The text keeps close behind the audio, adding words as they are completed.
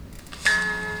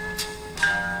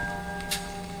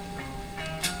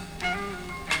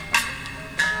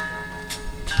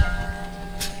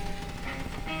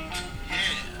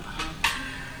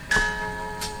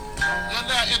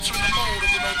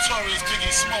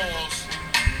Smalls,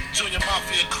 Junior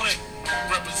Mafia Clique,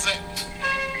 represent.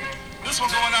 This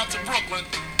one going out to Brooklyn.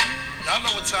 Y'all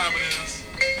know what time it is.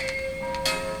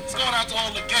 It's going out to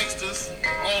all the gangsters,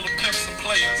 all the pimps and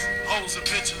players, hoes and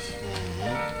bitches.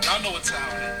 Y'all know what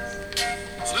time it is.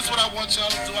 So this is what I want y'all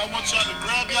to do. I want y'all to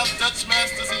grab y'all Dutch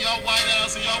Masters and y'all White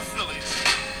Owls and y'all Phillies.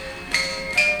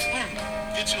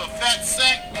 Get you a fat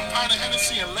sack, a pint of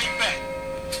Hennessy, and lay back.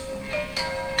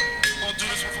 I'm gonna do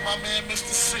this one for my man Mr.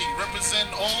 C,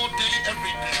 representing all day,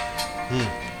 every day. And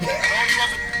all you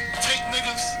other tape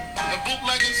niggas and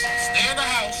bootleggers, stay in the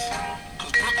house, cause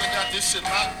Brooklyn got this shit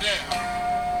locked down.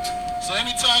 So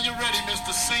anytime you're ready, Mr.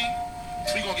 C,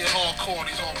 we gonna get hardcore on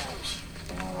these homos.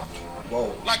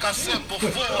 Whoa. Like I said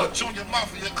before, Junior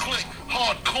Mafia Clique,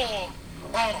 hardcore,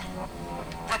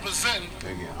 representing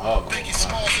Biggie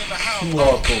Smalls in the house.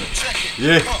 Check it.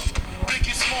 Yeah.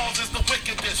 Biggie Smalls is the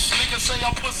wickedest. Niggas say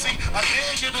I'm pussy, I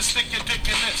dare you to stick your dick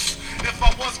in this. If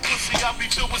I was pussy, I'd be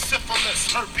filled with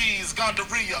syphilis, herpes,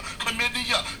 gonorrhea,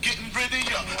 chlamydia, getting rid of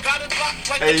ya. Got it locked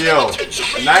like Hey yo,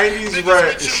 90s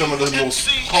rap is some of the most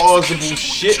plausible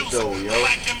shit though, yo.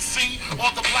 Black MC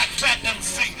or the black fat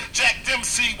MC. Jack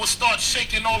Dempsey will start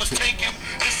shaking all his taking.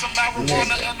 It's some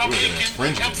marijuana and I'm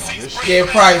making MCs. Yeah,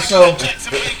 probably so.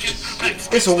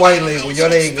 It's a white label, yo,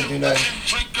 they ain't gonna do nothing.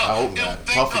 I hope not.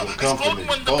 Puffy will come for me.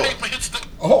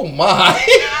 Oh my.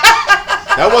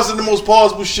 That wasn't the most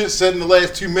plausible shit said in the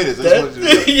last 2 minutes.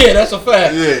 Yeah, that's a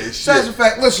fact. Yeah, that's a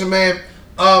fact. Listen, man.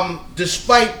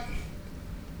 Despite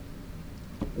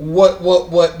what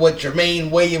Jermaine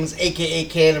Williams, aka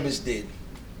Cannabis, did,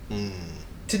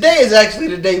 today is actually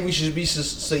the day we should be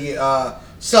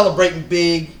celebrating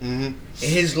Big in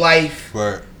his life.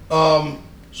 Right.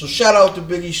 So shout out to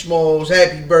Biggie Smalls.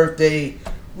 Happy birthday.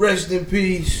 Rest in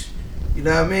peace. You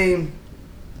know what I mean?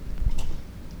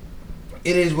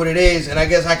 It is what it is, and I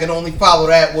guess I can only follow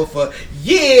that with a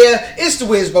it's the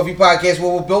Wiz Buffy podcast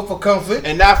where we're built for comfort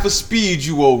and not for speed.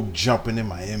 You old jumping in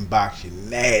my inbox, you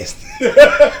nasty.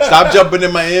 Stop jumping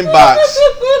in my inbox,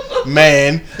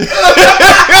 man.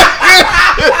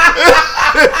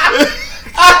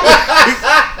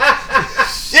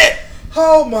 Shit.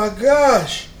 Oh my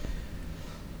gosh.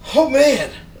 Oh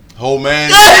man. Oh man.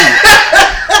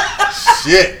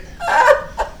 Shit.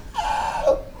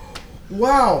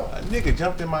 Wow. A nigga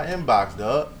jumped in my inbox,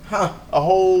 dog. Huh. A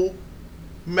whole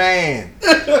man.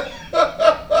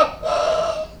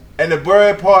 And the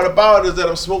bad part about it is that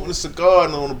I'm smoking a cigar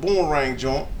and on a boomerang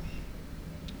joint.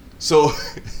 So,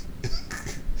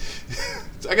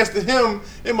 I guess to him,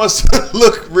 it must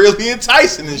look really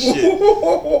enticing and shit.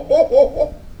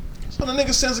 So the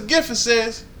nigga sends a gift and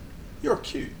says, "You're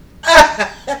cute."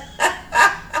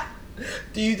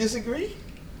 Do you disagree?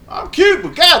 I'm cute,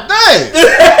 but goddamn.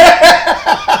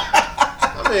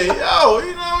 I mean, yo,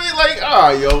 you know what I mean? Like, all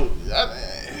right, yo.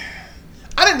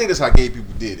 I didn't think that's how gay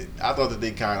people did it. I thought that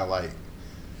they kind of like,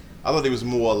 I thought they was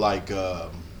more like,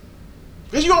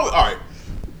 because you always, all right.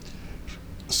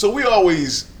 So we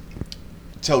always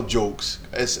tell jokes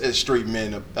as straight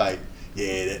men, like,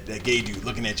 yeah, that gay dude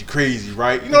looking at you crazy,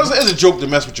 right? You know, it's a joke to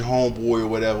mess with your homeboy or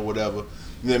whatever.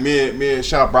 Yeah, me and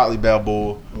shout out Broccoli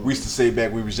Balboa. We used to say back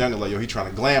when we was younger, like, yo, he trying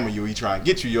to glamour you, he trying to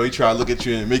get you, yo, he trying to look at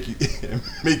you and make you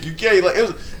gay. Like, it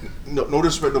was no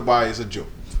disrespect to nobody, it's a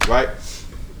joke, right?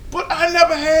 But I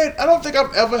don't think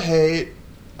I've ever had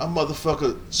a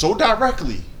motherfucker so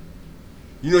directly.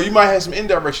 You know, you might have some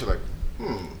indirect shit like,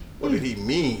 what did he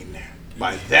mean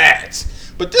by that?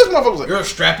 But this motherfucker was like, you're a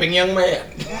strapping young man.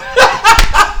 You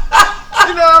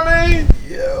know what I mean?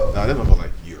 Yo. Nah, this motherfucker was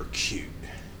like, you're cute.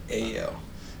 Hey, yo.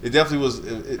 It definitely was.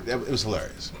 It was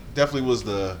hilarious. Definitely was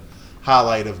the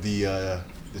highlight of the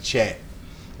chat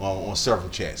on several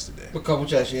chats today. A couple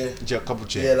chats, yeah. A couple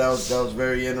chats. Yeah, that was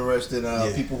very interesting.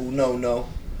 People who know.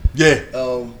 Yeah.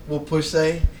 What Push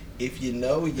say? If you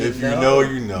know, you know. If you know,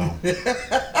 you know.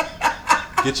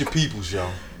 Get your peoples,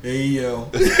 yo. Hey, yo.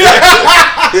 Get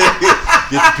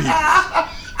your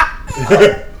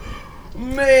peoples.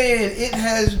 Man, it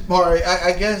has. Alright,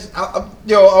 I guess. I'm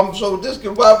so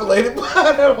discombobulated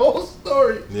by that whole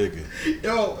story. Nigga.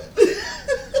 Yo.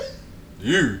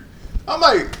 I'm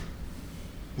like,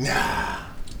 nah.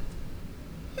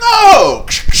 No.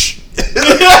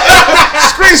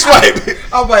 Screen swipe.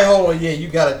 I'm like, hold on, yeah, you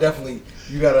gotta,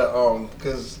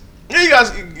 cause. Yeah, you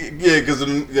guys, because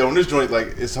on this joint,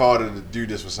 like, it's harder to do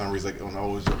this for some reason, like on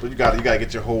always, but you gotta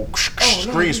get your whole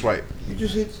screen swipe. You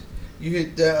just hit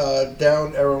the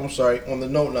down arrow. I'm sorry, on the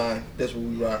Note 9. That's what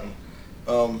we rocking.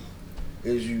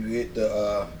 Is you hit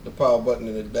the power button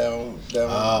and the down.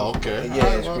 Oh, okay. And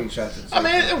yeah, screenshots. I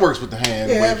mean, it works with the hand,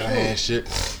 waving the hand shit.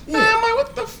 Man, I'm like,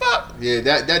 what the fuck? Yeah,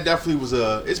 that definitely was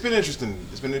it's been interesting.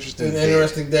 It's been interesting. An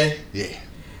interesting day. Yeah.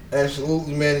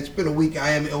 Absolutely, man. It's been a week. I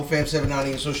am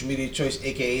IlFam790 on social media choice,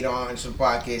 aka on some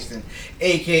podcasting,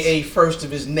 aka first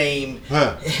of his name,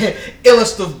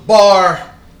 illest of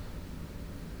bar,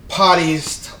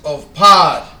 pottiest of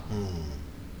pod,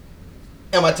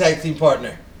 and my tag team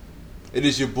partner. It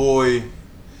is your boy,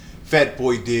 Fat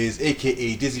Boy Diz,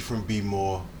 aka Dizzy from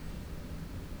B-More,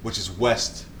 which is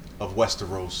west of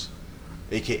Westeros,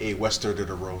 aka Wester to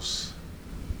the Rose.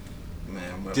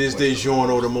 Man, Diz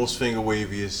DeJourno, the most finger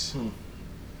waviest,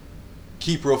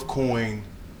 keeper of coin,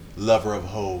 lover of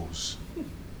hoes,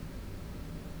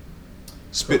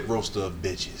 spit roaster of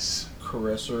bitches,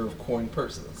 caresser of coin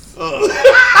purses.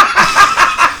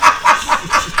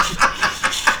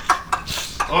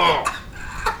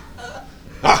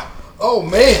 Oh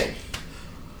man.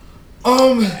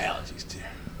 Allergies too.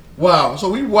 Wow. So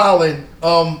we wildin'.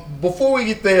 Before we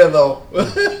get there though,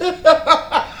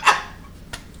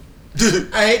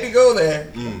 I hate to go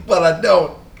there, but I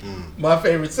don't. My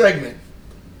favorite segment,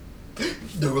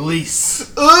 the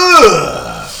release.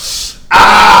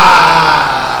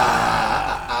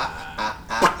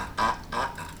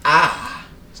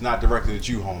 It's not directed at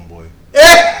you, homeboy.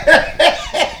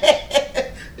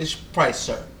 It's probably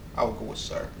sir. I would go with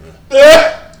sir.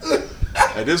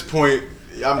 At this point,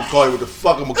 I'm gonna call you what the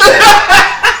fuck I'm gonna call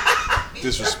you.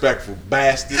 Disrespectful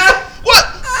bastard. What?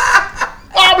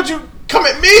 Why would you come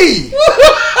at me?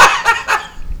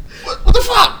 What the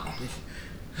fuck?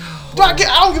 I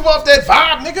don't give off that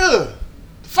vibe, nigga.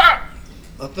 The fuck?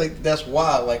 I think that's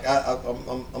why. Like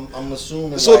I'm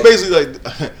assuming. So like, basically, like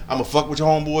I'ma fuck with your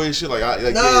homeboy and shit. Like, not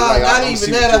even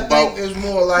that. I think it's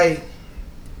more like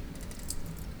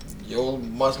yo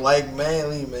must like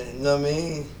manly, man. You know what I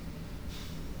mean?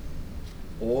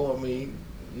 Or I mean,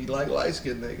 he like light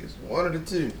skinned niggas. One of the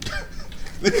two.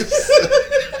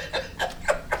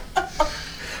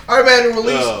 All right, man. The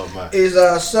release is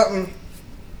something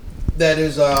that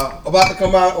is about to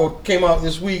come out or came out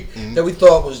this week that we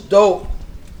thought was dope.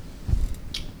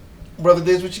 Brother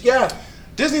Diz, what you got?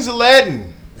 Disney's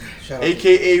Aladdin,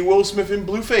 a.k.a. Will Smith and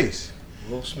Blueface.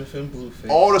 Will Smith and Blueface.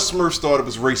 All the Smurfs thought it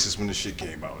was racist when the shit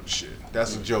came out and shit.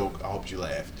 That's a joke. I hope you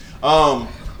laughed. But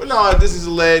no, Disney's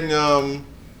Aladdin.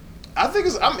 I think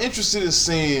I'm interested in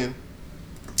seeing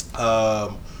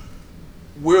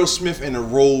Will Smith in the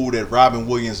role that Robin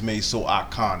Williams made so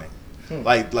iconic.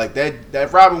 Like that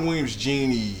Robin Williams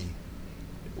genie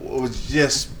was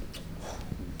just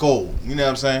gold. You know what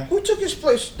I'm saying? Who took his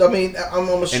place? I mean, I'm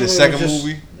assuming in the second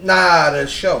movie. Nah, the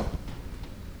show.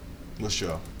 What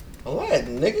show?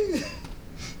 Aladdin, nigga.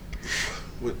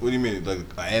 What do you mean? Like an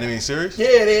animated series?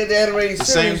 Yeah, they had the animated the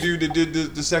series. The same dude that did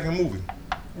the second movie.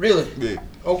 Really? Yeah.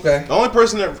 Okay. The only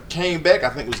person that came back, I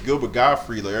think, was Gilbert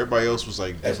Gottfried. Like everybody else was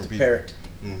like That's different the people. parrot.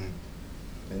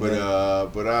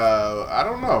 But I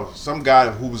don't know. Some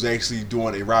guy who was actually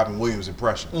doing a Robin Williams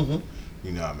impression.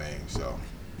 You know what I mean? So.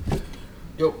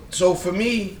 So for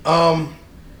me, on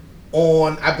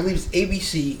I believe it's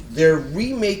ABC, they're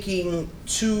remaking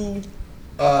two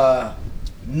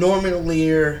Norman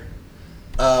Lear.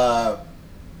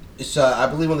 It's I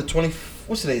believe on the 20.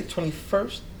 What's today?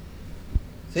 21st.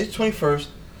 Today's 21st.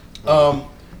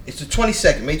 It's the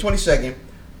 22nd, May 22nd.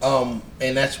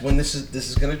 And that's when this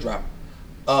is gonna drop.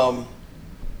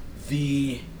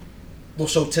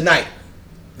 So tonight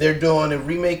they're doing a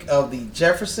remake of the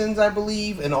Jeffersons, I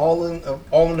believe, and All in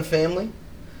the Family.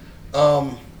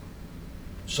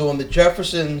 So in the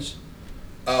Jeffersons,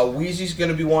 Weezy's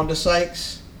gonna be Wanda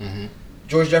Sykes.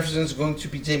 George Jefferson's going to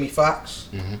be Jamie Foxx.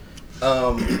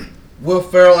 Will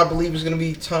Ferrell, I believe, is gonna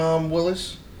be Tom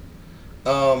Willis.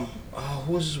 Who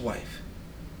is his wife?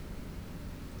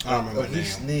 I don't remember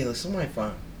He's her name. Neil. Somebody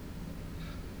find.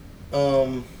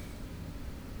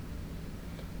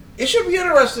 It should be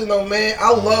interesting though, man.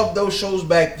 I love those shows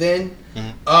back then.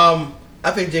 I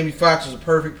think Jamie Foxx is a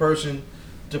perfect person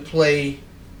to play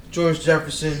George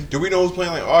Jefferson. Do we know who's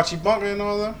playing like Archie Bunker and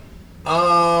all that?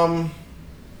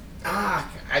 I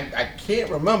can't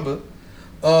remember.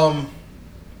 But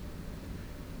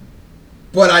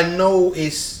I know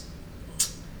it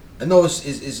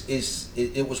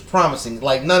was promising.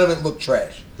 Like none of it looked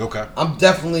trash. Okay. I'm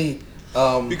definitely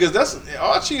because that's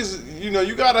Archie is,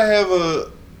 you gotta have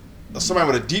somebody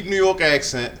with a deep New York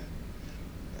accent.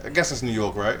 I guess that's New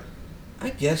York, right?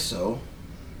 I guess so.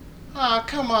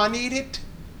 Come on, eat it.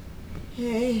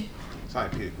 Hey, It's not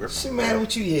Peter Griffin. what's the matter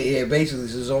with you? Yeah. Basically,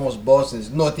 this is almost Boston. It's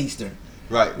Northeastern.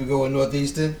 Right. We go with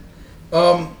Northeastern.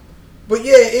 But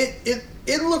yeah,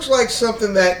 it looks like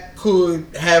something that could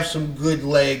have some good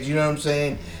legs. You know what I'm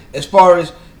saying? As far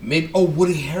as maybe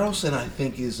Woody Harrelson, I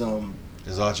think is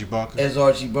Is Archie Bunker? As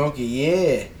Archie Bunker,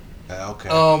 yeah. Okay.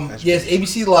 Yes,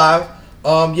 ABC Live.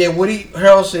 Yeah, Woody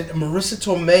Harrelson, Marissa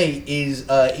Tomei is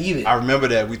Edith. I remember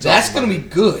that. We talked That's about gonna be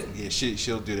good. Yeah,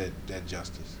 she'll do that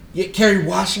justice. Yeah, Kerry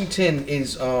Washington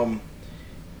is Helen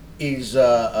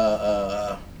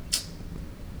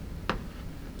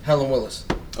Willis.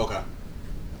 Okay.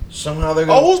 Somehow they're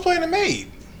gonna. Oh, who's playing the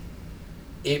maid?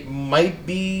 It might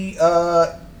be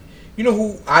you know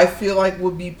who I feel like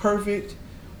would be perfect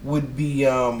would be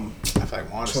I feel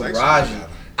like Wanda Sykes. Taraji.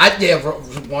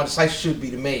 Wanda Sykes should be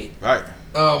the maid. Right.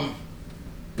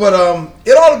 But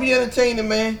it ought to be entertaining,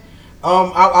 man.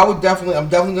 I'm definitely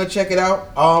gonna check it out.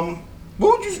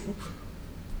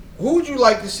 Who would you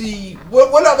like to see?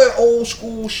 What other old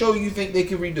school show you think they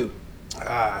could redo?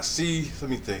 See, let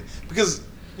me think. Because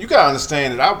you gotta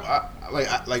understand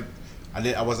that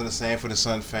I wasn't a Sanford and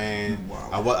Son fan. Wow.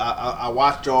 I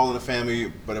watched All in the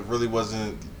Family, but it really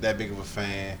wasn't that big of a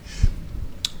fan.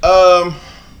 I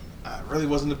really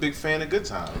wasn't a big fan of Good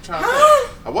Time. I'm trying to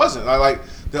think. I wasn't. I like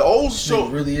the old show.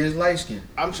 It really is light skin.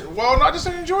 I just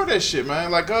didn't enjoy that shit,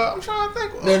 man. Like, I'm trying to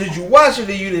think. Now, did you watch it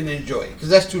or you didn't enjoy it? Because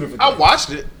that's two different things. I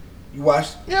watched it. You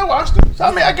watched? Yeah, I watched it. So,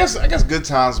 I mean, I guess Good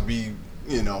Times would be,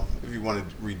 you know, if you want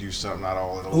to redo something, not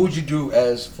all of those. Who would you do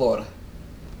as Florida?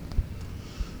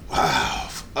 Wow.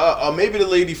 Maybe the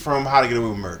lady from How to Get Away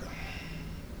with Murder.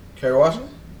 Kerry Washington?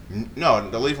 No,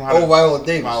 the lady from Viola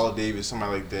Davis. Viola Davis,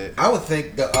 somebody like that. I would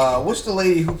think what's the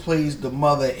lady who plays the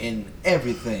mother in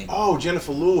everything? Oh,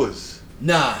 Jennifer Lewis.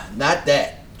 Nah, not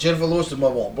that. Jennifer Lewis, the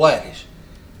mother on Blackish.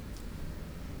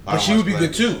 But she would be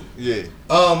good too. Yeah.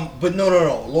 But no.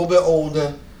 A little bit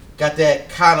older. Got that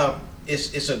kind of.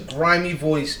 It's a grimy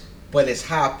voice, but it's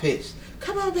high pitched.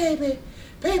 Come on, baby.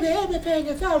 Baby, everything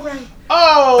is all right.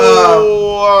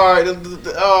 Oh, all right.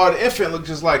 The infant looked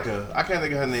just like her. I can't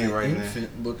think of her name right now. The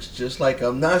infant looks just like her.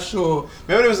 I'm not sure.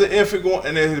 Remember there was an infant going,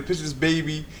 and they had a picture of this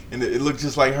baby, and it looked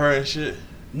just like her and shit?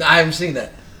 No, I haven't seen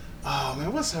that. Oh,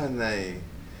 man, what's her name?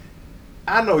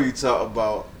 I know you talk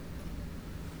about.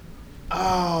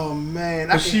 Oh, man.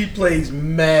 But she plays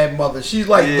mad mother. She's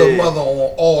like the mother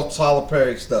on all Tyler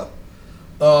Perry stuff.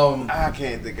 I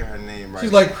can't think of her name right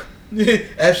She's like,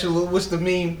 absolutely, what's the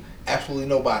meme? Absolutely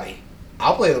nobody.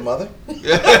 I'll play the mother. I'm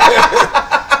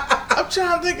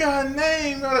trying to think of her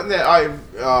name. All right,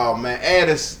 oh, man.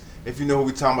 Addis, if you know who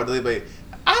we talking about, the lady.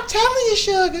 I'm telling you,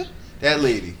 sugar. That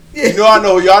lady. Yeah. Y'all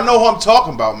know who I'm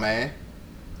talking about, man.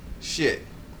 Shit.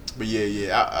 But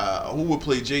yeah. Who would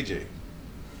play JJ?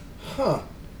 Huh.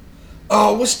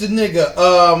 Oh, what's the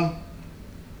nigga?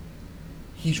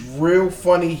 He's real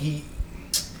funny.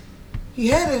 He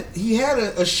had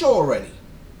a show already.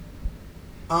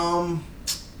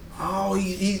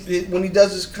 He when he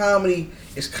does his comedy,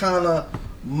 it's kind of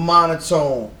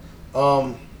monotone.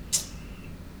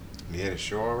 He had a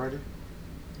show already?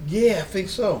 Yeah, I think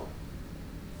so.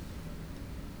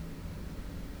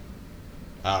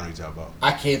 I don't know what you're talking about.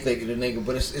 I can't think of the nigga,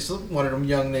 but it's one of them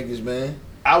young niggas, man.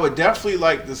 I would definitely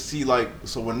like to see,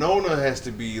 so Winona has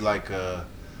to be like a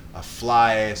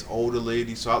fly ass older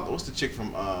lady. So what's the chick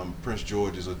from Prince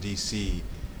George's or DC?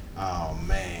 Oh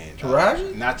man,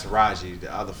 Taraji? Not Taraji,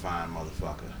 the other fine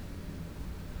motherfucker.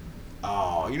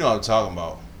 Oh, you know what I'm talking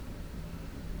about.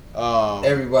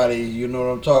 Everybody, you know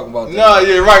what I'm talking about. No,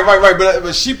 yeah, right.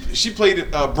 But she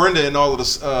played Brenda in all of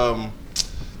the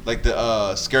like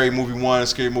the Scary Movie 1,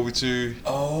 Scary Movie 2.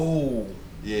 Oh,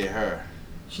 yeah, her.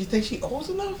 She thinks she old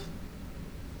enough?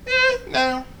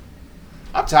 No.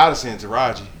 I'm tired of seeing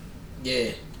Taraji.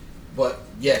 Yeah, but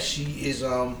yeah, she is.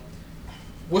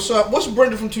 What's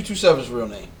Brenda from 227's real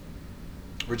name?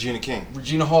 Regina King.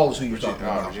 Regina Hall is who you're talking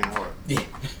about. Regina Hall. Yeah.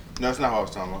 No, that's not who I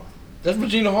was talking about. That's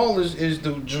Regina Hall is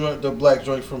the black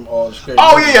joint from the Scary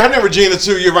Oh Movie. yeah, her name Regina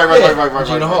too. You're right.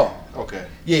 Regina Hall. Okay.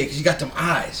 Yeah, because you got them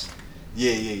eyes.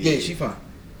 Yeah, she fine.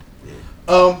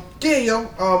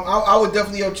 I would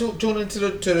definitely tune into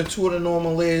the Two of the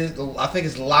Normal Ladies. I think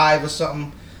it's live or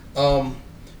something.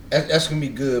 That's gonna be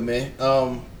good, man.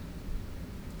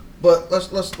 But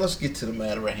let's get to the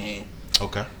matter at hand.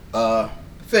 Okay.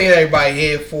 Thing everybody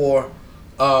here for.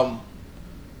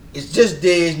 It's just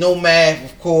Diz, no math,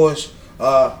 of course.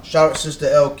 Shout out to Sister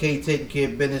LK taking care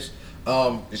of business.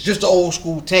 It's just the old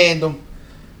school tandem.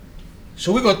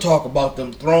 So we're gonna talk about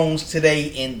them thrones today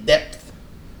in depth.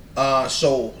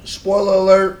 So spoiler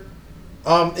alert.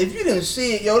 If you didn't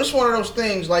see it, this is one of those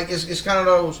things. Like it's kind of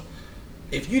those.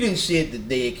 If you didn't see it the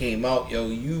day it came out,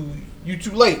 you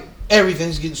too late.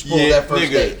 Everything's getting spoiled that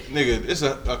first day. Nigga, it's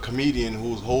a comedian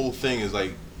whose whole thing is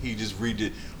like he just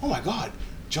redid. Oh my God,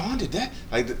 John did that.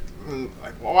 Like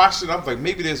I watched it. I'm like,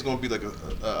 maybe there's gonna be like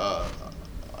a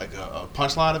like a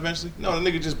punchline eventually? No, the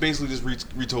nigga just basically just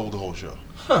retold the whole show.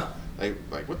 Huh.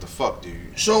 Like what the fuck,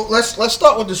 dude? So let's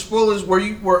start with the spoilers.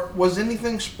 Was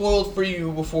anything spoiled for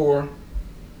you before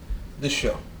the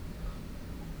show?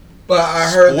 But I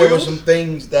heard there were some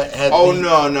things that had. Oh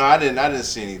no, I didn't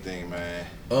see anything, man.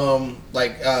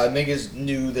 Niggas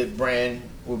knew that Bran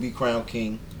would be crowned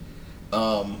king. You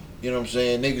know what I'm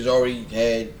saying? Niggas already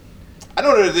had. I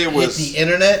know that there was hit the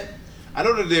internet. I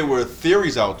know that there were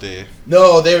theories out there.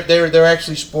 No, they're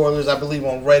actually spoilers. I believe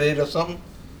on Reddit or something.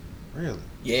 Really?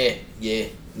 Yeah,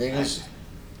 niggas.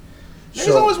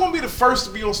 Niggas always want to be the first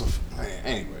to be on some. Man,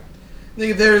 anyway.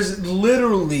 Nigga, there's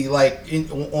literally like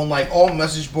on like all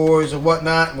message boards and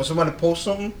whatnot. When somebody posts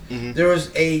something, there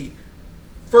is a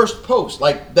first post.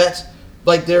 Like that's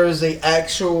like there is a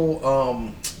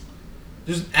actual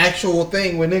there's an actual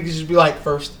thing where niggas just be like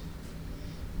first.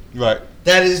 Right.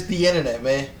 That is the internet,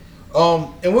 man.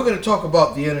 And we're gonna talk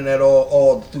about the internet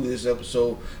all through this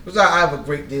episode because I have a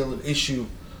great deal of issue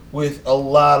with a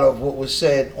lot of what was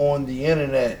said on the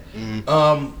internet.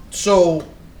 So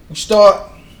we start.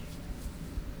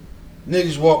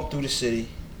 Niggas walking through the city.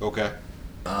 Okay.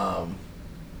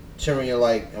 Tyrion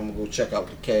like, I'm gonna go check out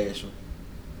the cash.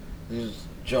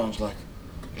 Jon's like,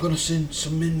 I'm gonna send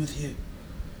some men with you.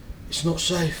 It's not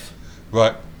safe.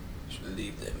 Right. Just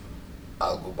leave them.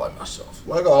 I'll go by myself.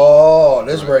 Like, oh,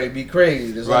 this ready to be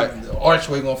crazy. This right. The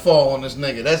archway gonna fall on this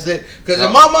nigga. That's it. Because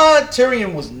in my mind,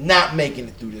 Tyrion was not making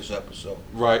it through this episode.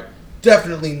 Right.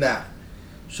 Definitely not.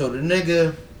 So the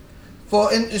nigga,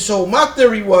 so my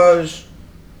theory was,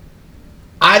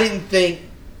 I didn't think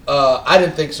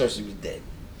Cersei was dead.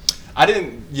 I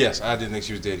didn't think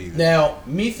she was dead either. Now,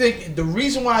 the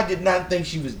reason why I did not think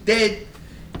she was dead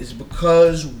is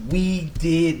because we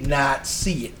did not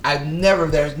see it.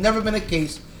 There's never been a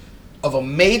case of a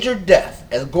major death,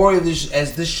 as gory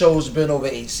as this show's been over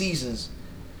 8 seasons,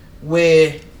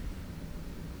 where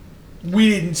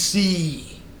we didn't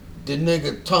see the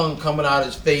nigga tongue coming out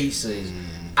his face, his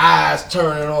eyes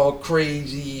turning all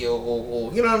crazy,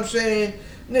 or you know what I'm saying?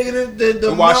 Nigga,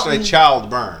 the watching a child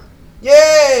burn.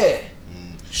 Yeah.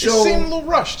 So, it seemed a little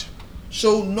rushed.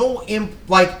 So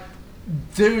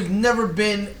there's never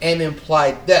been an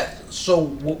implied death. So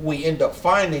what we end up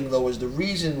finding though is the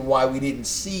reason why we didn't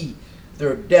see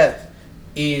their death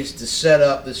is to set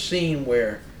up the scene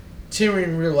where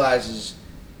Tyrion realizes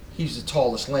he's the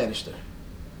tallest Lannister.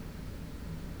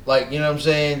 Like, you know what I'm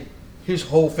saying? His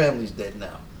whole family's dead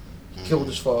now. He killed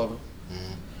his father.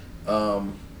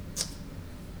 All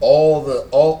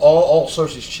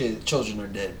Cersei's children are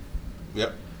dead.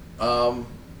 Yep.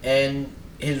 And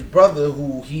his brother,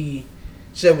 who he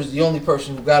said was the only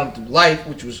person who got him through life,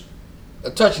 which was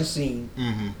a touching scene.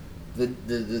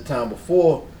 The time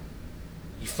before,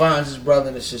 he finds his brother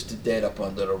and his sister dead up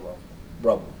under the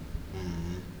rubble.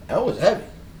 That was heavy.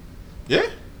 Yeah.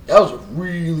 That was a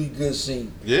really good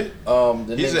scene. Yeah.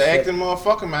 He's an acting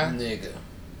motherfucker, man. Nigga.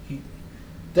 He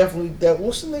definitely that.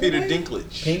 What's the nigga Peter name?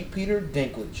 Dinklage. Peter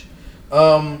Dinklage.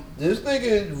 This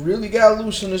nigga really got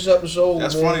loose in this episode.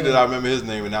 That's man. funny that I remember his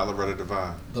name and not Loretta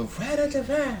Devine. Loretta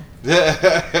Devine.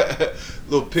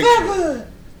 Little picture.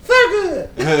 Thurgood.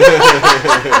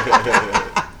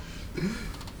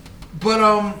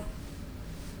 But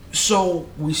so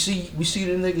we see the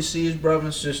nigga see his brother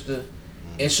and sister,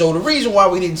 and so the reason why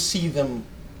we didn't see them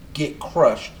get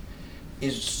crushed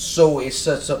is so it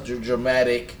sets up the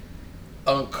dramatic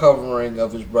uncovering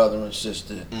of his brother and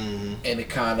sister, and it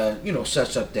kind of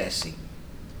sets up that scene.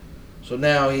 So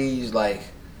now he's like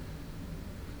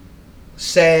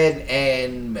sad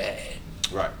and mad.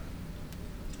 Right.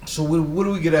 So what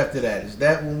do we get after that? Is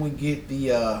that when we get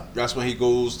the? That's when he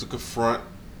goes to confront.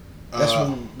 That's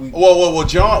when we. Well,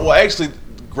 John. Well, actually,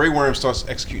 Grey Worm starts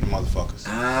executing motherfuckers.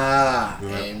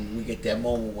 And we get that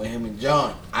moment with him and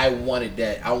John. I wanted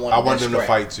that. I wanted them to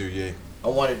fight too. Yeah. I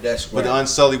wanted that scrap. But the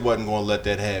Unsullied wasn't going to let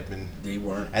that happen. They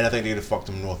weren't. And I think they'd have fucked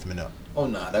them Northmen up. Oh,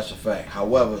 nah, that's a fact.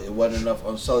 However, it wasn't enough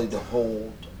Unsullied to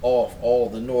hold off all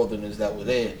the Northerners that were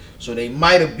there. So they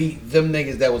might have beat them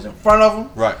niggas that was in front of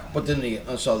them. Right. But then the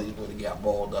Unsullied would have got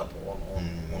balled up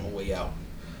on the way out.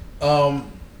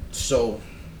 So,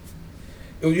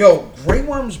 Grey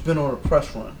Worm's been on a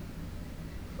press run.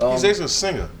 He's actually a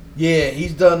singer. Yeah,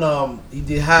 he's done, he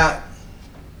did Hot.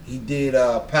 He did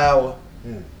Power.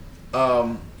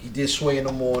 He did Sway in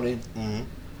the Morning.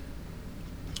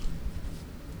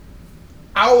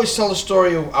 I always tell the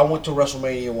story of I went to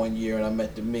WrestleMania one year and I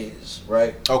met The Miz,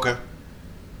 right? Okay.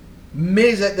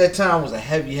 Miz at that time was a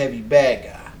heavy bad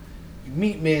guy. You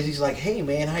meet Miz, he's like, hey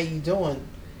man, how you doing?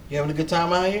 You having a good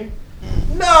time out here?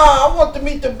 Nah, I want to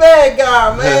meet the bad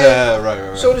guy, man.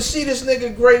 Right. So to see this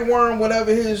nigga Grey Worm,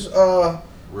 whatever his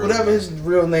whatever his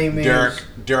real name is.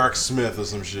 Derek Smith or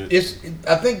some shit.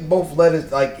 I think both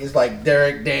letters it's like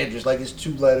Derek Dandridge, like it's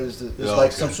 2 letters. It's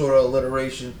like some sort of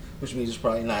alliteration, which means it's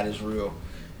probably not his real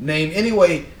name.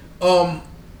 Anyway,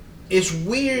 it's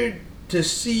weird to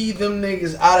see them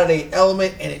niggas out of their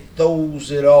element and it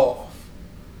throws it off.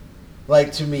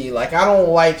 Like, to me, like, I don't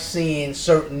like seeing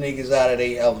certain niggas out of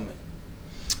their element.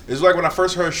 It's like when I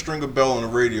first heard Stringer Bell on the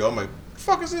radio, I'm like, the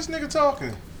fuck is this nigga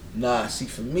talking? Nah, see,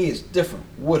 for me, it's different.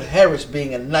 Wood Harris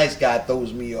being a nice guy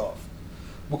throws me off.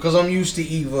 Because I'm used to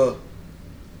either,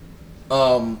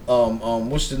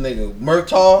 what's the nigga,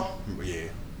 Murtaugh? Yeah.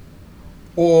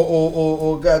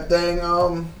 Or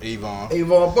goddamn, Avon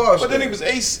Barstow. But then he was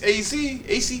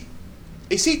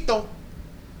Acito.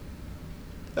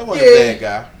 That wasn't a bad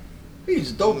guy.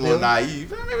 He's a dope dealer. A little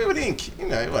naive. I mean, he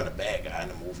wasn't a bad guy in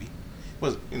the movie.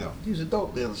 He was a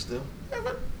dope dealer still. Yeah,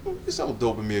 but he's so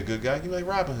dope and be a good guy. He like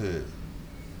Robin Hood.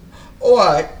 All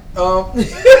right.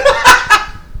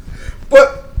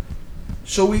 But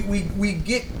so we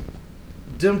get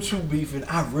them 2 beefing.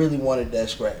 I really wanted that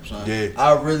scrap, son. Yeah.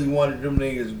 I really wanted them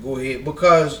niggas to go ahead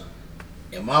because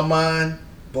in my mind,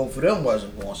 both of them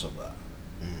wasn't going to survive.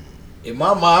 In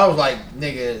my mind, I was like,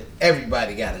 nigga,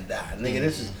 everybody gotta die. Nigga,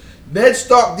 this is Ned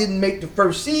Stark didn't make the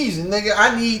first season. Nigga,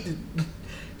 I need to,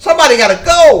 somebody gotta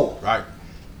go. Right.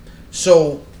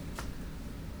 So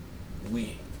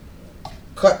we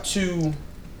cut to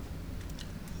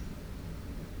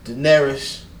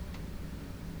Daenerys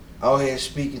out here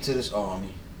speaking to this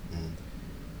army.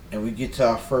 And we get to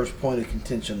our first point of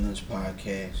contention in this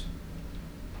podcast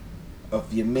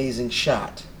of the amazing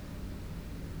shot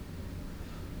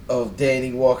of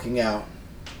Dany walking out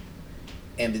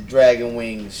and the dragon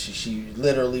wings. She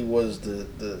literally was the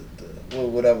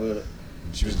whatever.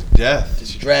 She was the death.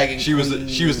 This dragon. She was the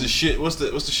shit. What's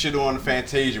the shit on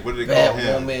Fantasia? What did they call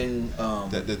him? Woman.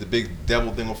 The big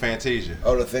devil thing on Fantasia.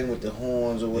 Oh, the thing with the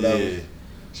horns or whatever. Yeah,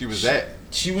 she was that.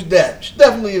 She was that. She's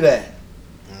definitely that.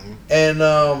 And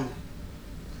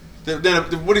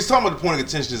then what he's talking about, the point of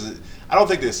contention is, I don't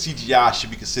think that CGI should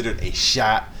be considered a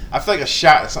shot. I feel like a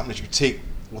shot is something that you take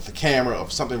with a camera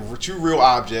of something, 2 real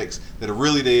objects that are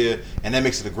really there, and that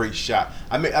makes it a great shot.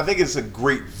 I mean, I think it's a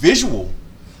great visual,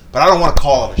 but I don't want to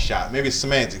call it a shot. Maybe it's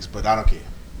semantics, but I don't care.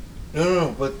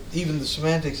 No. But even the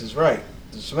semantics is right.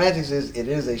 The semantics is it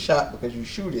is a shot because you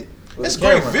shoot it. It's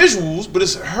great visuals, but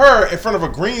it's her in front of a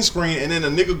green screen, and then a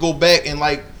nigga go back and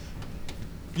like,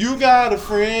 you got a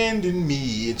friend in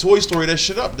me. In Toy Story, that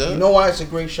shit up, dude. You know why it's a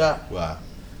great shot? Why?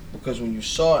 Because when you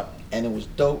saw it and it was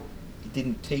dope, it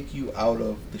didn't take you out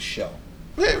of the show.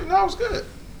 Yeah, no, it was good.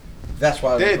 That's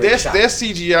why it was a their great shot.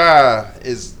 CGI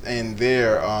is and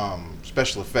their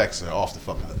special effects are off the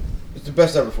fucking hook. It's the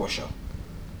best ever for a show.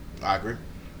 I agree.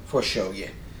 For a show, yeah.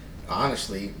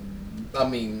 Honestly, I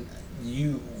mean,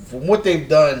 from what they've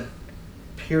done,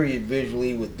 period,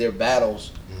 visually with their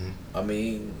battles, I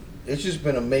mean, it's just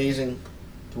been amazing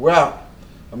throughout.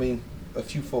 I mean, a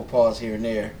few faux pas here and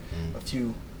there, a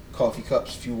few coffee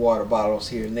cups, a few water bottles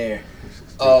here and there.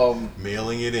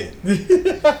 Mailing it in.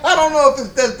 I don't know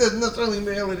if that's necessarily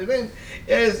mailing it in.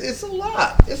 It's a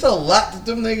lot. It's a lot that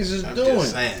them niggas is doing.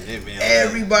 Just saying,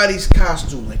 everybody's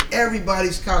costuming.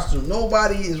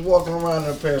 Nobody is walking around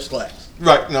in a pair of slacks.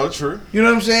 Right. No, true. You know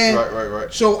what I'm saying?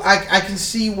 Right. So I can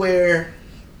see where,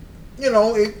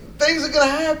 things are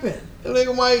gonna happen. The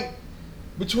nigga might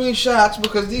between shots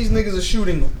because these niggas are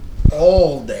shooting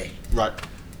all day. Right.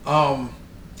 You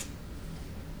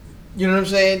know what I'm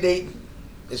saying?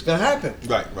 It's gonna happen.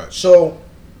 Right. So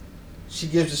she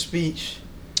gives a speech.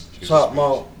 Talk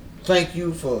about thank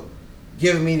you for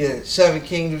giving me the 7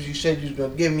 kingdoms you said you was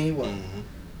gonna give me.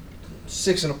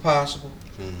 6 and a possible.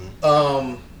 You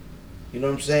know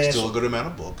what I'm saying? Still a good amount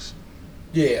of books.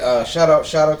 Yeah. Shout out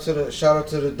to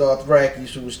the Dothrakis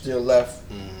who was still left.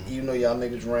 Even though y'all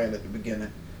niggas ran at the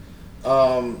beginning.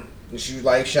 And she was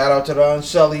like, shout out to the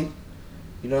Unsullied.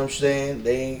 You know what I'm saying?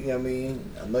 They ain't,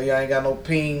 I know y'all ain't got no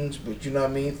pings, but you know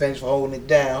what I mean? Thanks for holding it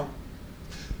down.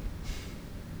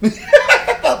 I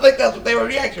think that's what their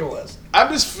reaction was.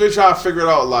 I'm just trying to figure it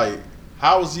out, like,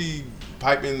 how was he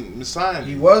piping Messiah?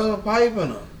 He wasn't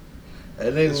piping her.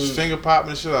 That nigga was finger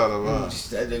popping the shit out of her.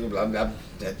 That nigga was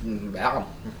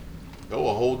Oh,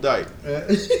 a whole dyke.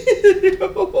 A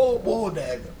whole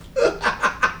dagger.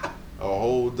 A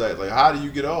whole dyke. Like, how do you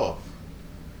get off?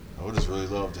 I just really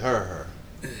loved her.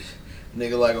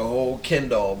 Nigga like a whole Ken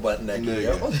doll button that I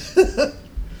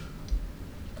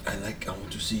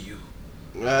want to see you.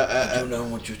 I do not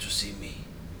want you to see me.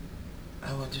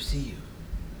 I want to see you.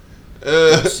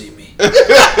 Don't see me.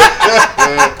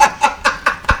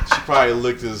 She probably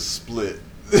licked his split.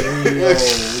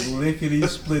 Yo, lickety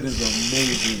split is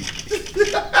amazing.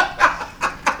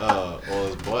 Or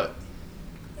his butt.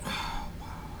 Oh, wow.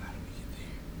 How did we get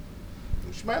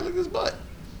there? She might lick his butt.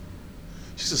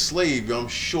 She's a slave, yo. I'm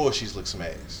sure she's licked some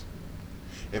ass.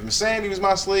 If Miss Sandy was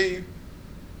my slave,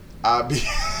 I'd be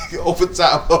over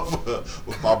top of her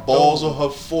with my balls on her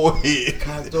forehead.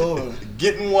 Condor.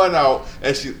 Getting one out.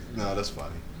 And she... No, that's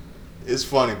funny. It's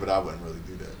funny, but I wouldn't really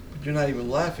do that. But you're not even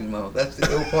laughing, though. That's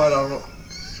the ill part. I don't know.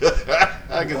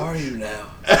 Who are you now?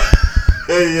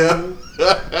 Yeah.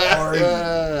 Are you?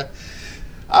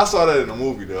 I saw that in a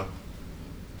movie, though.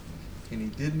 And he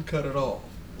didn't cut it off.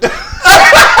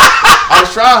 I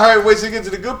was trying to hurry wait to get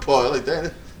to the good part. Like,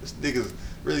 that, this nigga's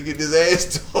really getting his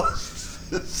ass tossed.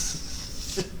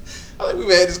 I think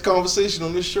we've had this conversation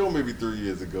on this show maybe 3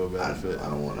 years ago, I matter of fact.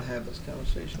 don't want to have this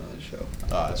conversation on the show.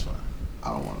 Oh, that's fine. I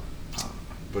don't want to.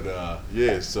 But,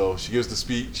 yeah, so she gives the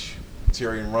speech.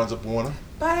 Tyrion runs up on her.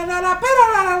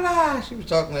 She was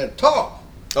talking that talk.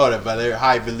 Oh, that Valyria.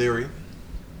 Hi, Valyria.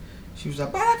 She was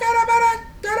like, I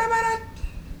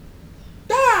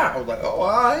was like, oh, all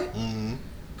right. Mm-hmm.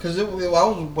 Because I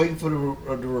was waiting for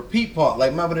the repeat part.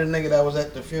 Like, remember the nigga that was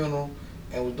at the funeral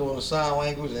and was doing the sign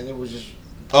language, and it was just...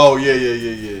 Oh, yeah.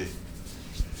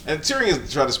 And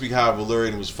Tyrion tried to speak high Valyrian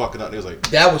and was fucking up. They was like...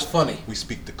 That was funny. We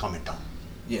speak the common tongue.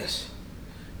 Yes.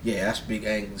 Yeah, that's big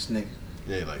English nigga.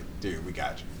 Yeah, like, dude, we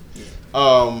got you.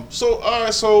 Yeah. So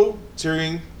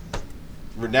Tyrion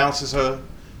renounces her,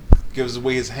 gives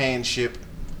away his handship,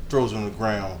 throws her on the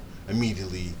ground.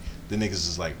 Immediately, the niggas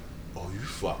is like, oh, you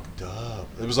fucked up.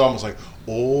 It was almost like,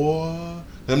 oh.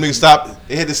 Them niggas stopped.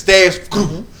 They had the stabs. See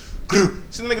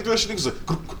the nigga threw that shit. Niggas like,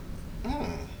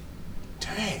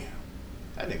 damn.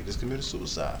 That nigga just committed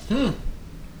suicide.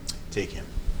 Take him.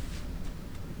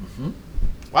 Mm-hmm.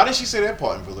 Why did she say that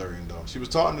part in Valyrian, though? She was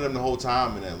talking to them the whole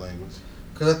time in that language.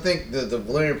 Because I think the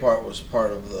Valyrian part was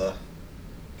part of the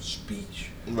speech.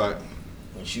 Right.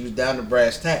 When she was down to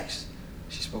brass tacks,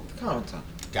 she spoke the common tongue.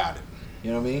 Got it.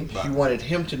 You know what I mean? Right. She wanted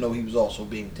him to know he was also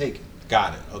being taken.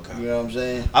 Got it. Okay. You know what I'm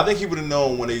saying? I think he would have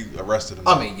known when they arrested him.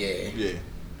 I mean, yeah. Yeah.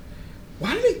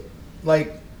 Why did he,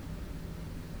 like,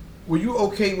 were you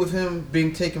okay with him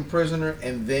being taken prisoner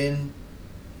and then,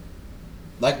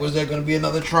 like, was there going to be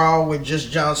another trial where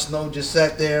just Jon Snow just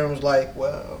sat there and was like,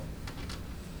 well...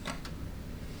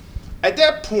 At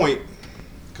that point,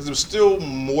 because there was still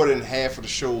more than half of the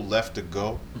show left to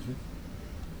go,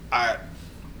 I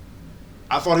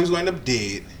thought he was going to end up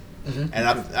dead, and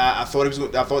I thought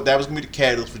I thought that was going to be the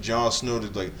catalyst for Jon Snow to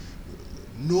like,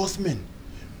 Northmen,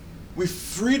 we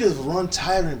freed a one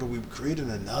tyrant, but we created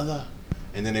another,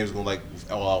 and then they was going to like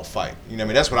all out fight. You know what I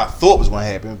mean? That's what I thought was going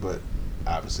to happen, but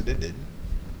obviously they didn't.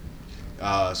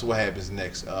 So what happens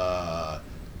next?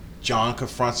 Jon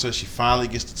confronts her. She finally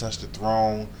gets to touch the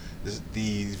throne.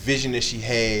 The vision that she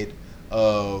had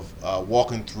of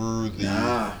walking through the...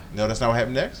 No, that's not what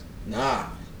happened next? Nah.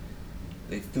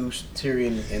 They threw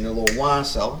Tyrion in a little wine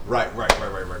cellar. Right.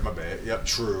 My bad. Yep,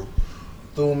 true.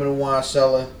 Threw him in a wine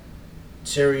cellar.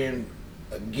 Tyrion,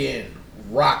 again,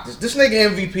 rocked this. This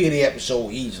nigga MVP of the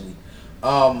episode easily.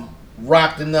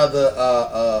 Rocked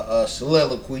another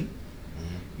soliloquy.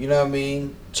 You know what I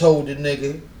mean? Told the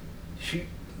nigga,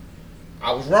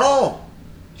 I was wrong.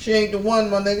 She ain't the one,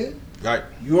 my nigga. Right.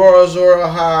 You are Azor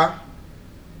Ahai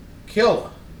killer.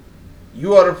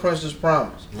 You are the Princess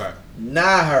Promise. Right.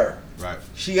 Not her. Right.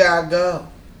 She gotta go.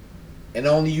 And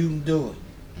only you can do it.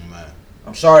 Man.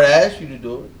 I'm sorry to ask you to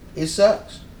do it. It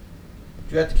sucks.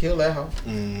 You have to kill that hoe.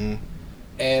 Mm-hmm.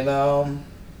 And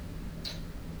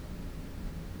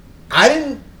I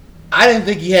didn't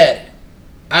think he had it.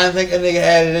 I didn't think that nigga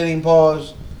had it in him,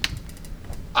 pause.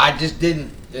 I just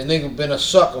didn't. The nigga been a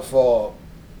sucker for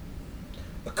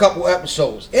a couple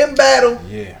episodes. In battle,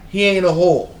 he ain't a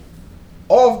whore.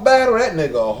 Off battle, that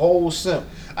nigga a whole simp.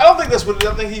 I don't think that's what it is.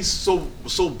 I think he's so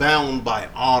bound by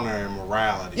honor and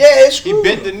morality. Yeah, it's He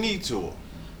bent the knee to her.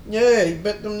 Yeah, he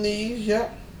bent them knees, to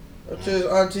his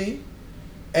auntie.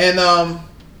 And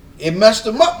it messed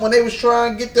him up when they was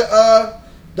trying to get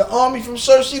the army from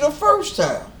Cersei the first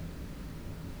time.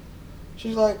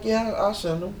 She's like, yeah, I'll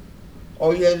send them.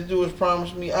 All you had to do was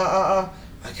promise me, I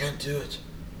can't do it.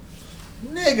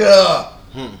 Nigga!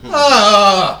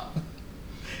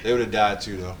 They would have died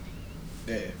too, though.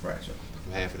 Yeah, right, so.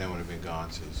 Half of them would have been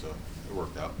gone too, so it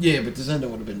worked out. Yeah, but this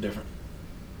ending would have been different.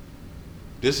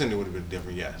 This ending would have been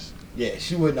different, yes. Yeah,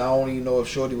 she wouldn't. I don't even know if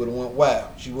Shorty would have went wild.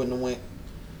 She wouldn't have went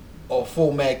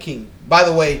full Mad King. By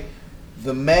the way,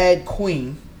 the Mad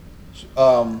Queen, you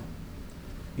know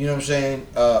what I'm saying?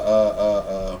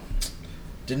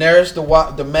 Daenerys,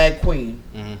 the Mad Queen,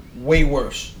 way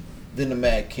worse than the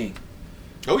Mad King.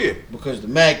 Oh yeah, because the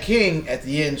Mad King at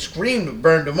the end screamed and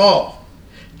burned them all.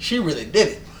 She really did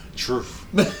it. truth.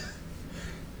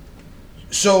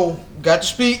 So got the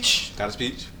speech. Got a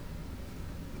speech.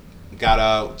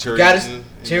 Got Tyrion.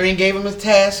 Tyrion gave him a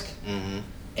task,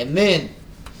 and then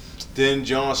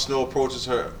Jon Snow approaches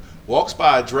her, walks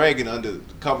by a dragon under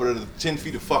covered under 10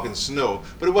 feet of fucking snow,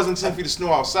 but it wasn't 10 feet of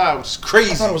snow outside, which is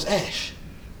crazy. I thought it was ash.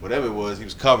 Whatever it was, he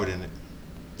was covered in it.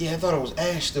 Yeah, I thought it was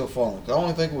ash still falling. I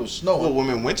only think it was snow. Well,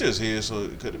 winter's here, so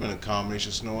it could have been a combination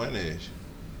of snow and ash.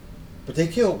 But they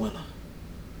killed winter.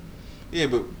 Yeah,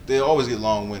 but they always get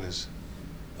long winters.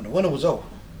 When the winter was over.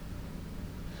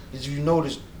 As you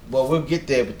noticed, well, we'll get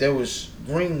there, but there was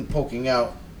green poking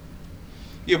out.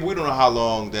 Yeah, but we don't know how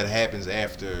long that happens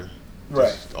after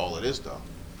all of this stuff.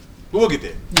 But we'll get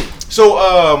there. Yeah.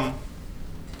 So,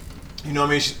 you know what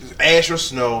I mean? Ash or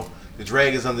snow, the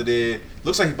dragon's under there.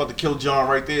 Looks like he's about to kill Jon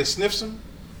right there. Sniffs him,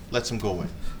 lets him go in.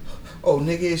 Oh,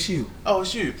 nigga, it's you. Oh,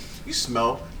 it's you. You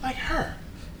smell like her.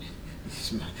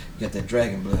 You got that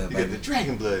dragon blood, You baby. got the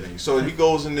dragon blood in you. So he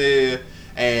goes in there,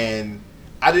 and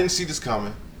I didn't see this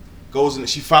coming. Goes in.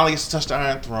 She finally gets to touch the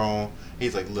Iron Throne.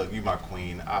 He's like, "Look, you my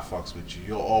queen. I fucks with you.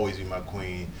 You'll always be my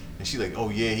queen." And she's like, "Oh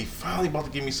yeah, he finally about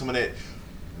to give me some of that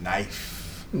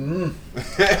knife."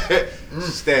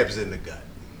 Stabs it in the gut.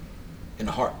 In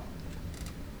the heart.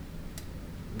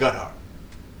 Gut heart.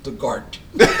 The guard.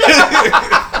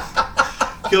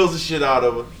 Kills the shit out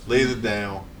of her. Lays it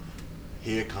down.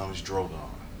 Here comes Drogon.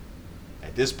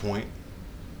 At this point,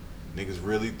 niggas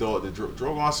really thought that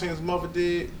Drogon seen his mother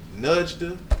did, nudged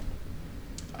her.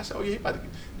 I said, "Oh yeah, he about to get."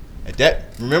 At that,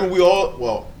 remember we all,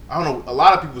 well, I don't know, a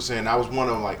lot of people saying, I was one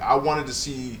of them, like, I wanted to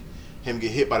see him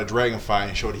get hit by the dragonfire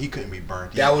and show that he couldn't be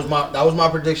burnt. That was my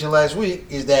prediction last week,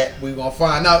 is that we're going to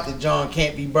find out that Jon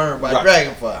can't be burned by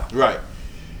dragonfire. Right.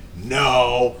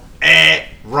 No,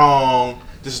 wrong.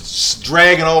 This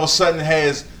dragon all of a sudden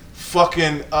has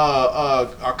fucking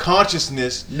a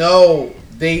consciousness. No,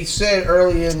 they said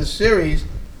earlier in the series,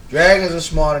 dragons are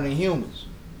smarter than humans.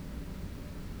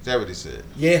 Is that what he said?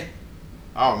 Yeah.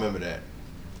 I don't remember that.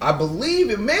 I believe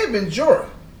it may have been Jorah.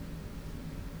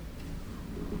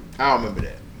 I don't remember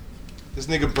that. This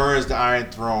nigga burns the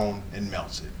Iron Throne and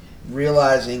melts it.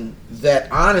 Realizing that,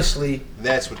 honestly,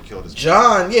 That's what killed his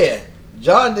Jon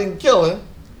didn't kill her.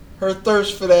 Her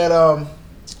thirst for that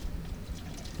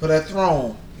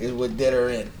throne is what did her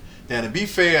in. Now, to be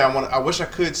fair, I wish I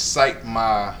could cite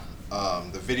my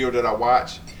the video that I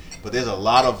watched, but there's a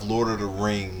lot of Lord of the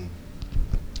Ring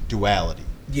duality.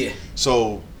 Yeah.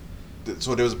 So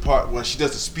there was a part when she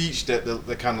does the speech that kind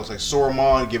of looks like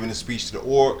Saruman giving the speech to the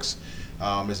orcs.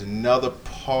 There's another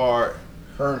part.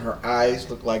 Her and her eyes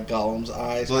look like Gollum's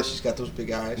eyes. Look, she's got those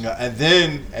big eyes. And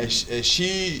then as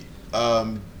she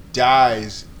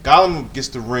dies, Gollum gets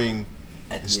the ring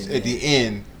at the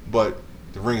end, but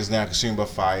the ring is now consumed by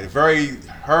fire.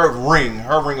 Her ring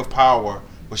of power,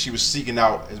 what she was seeking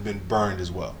out, has been burned as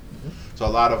well. Mm-hmm. So a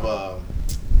lot of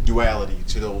duality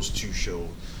to those two shows,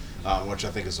 which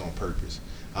I think is on purpose.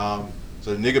 So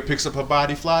the nigga picks up her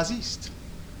body, flies east.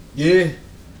 Yeah.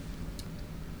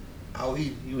 Oh,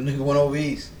 you nigga went over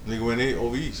east. Nigga went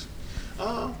over east.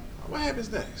 What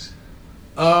happens next?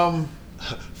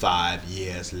 5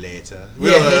 years later. Yeah.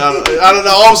 I don't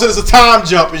know. All of a sudden it's a time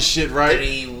jump and shit, right?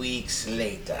 3 weeks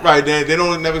later. Right. They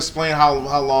don't never explain how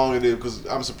long it is because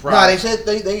I'm surprised. Nah, they said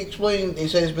they explained. They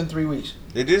said it's been 3 weeks.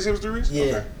 They did say it was 3 weeks.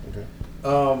 Yeah. Okay.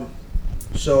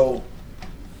 So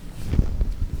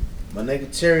my nigga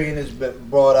Tyrion has been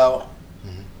brought out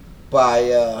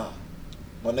by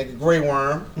my nigga Grey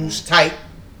Worm, who's tight,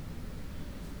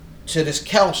 to this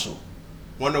council.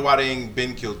 Wonder why they ain't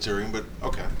been killed Tyrion, but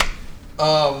okay.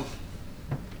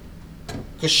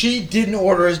 Because she didn't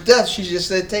order his death. She just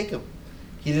said take him.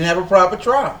 He didn't have a proper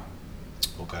trial.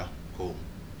 Okay, cool.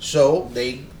 So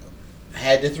they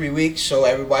had the 3 weeks so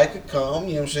everybody could come.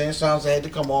 You know what I'm saying? Sounds like they had to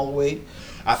come all the way.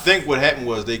 I think what happened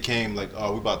was they came like,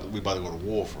 oh, we about to go to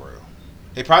war for real.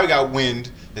 They probably got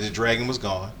wind that the dragon was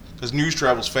gone because news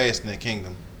travels fast in that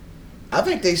kingdom. I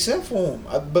think they sent for him.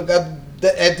 But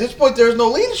at this point, there's no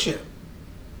leadership.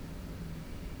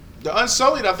 The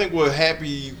Unsullied, I think, were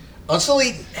happy.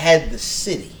 Unsullied had the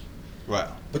city. Right.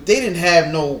 But they didn't have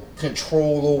no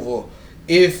control over.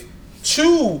 If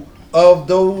two of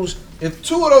those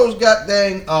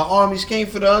goddamn armies came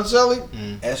for the Unsullied,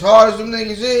 as hard as them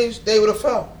niggas is, they would have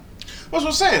fell. That's what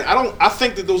I'm saying. I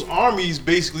think that those armies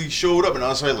basically showed up and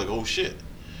Unsullied like, oh shit.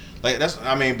 Like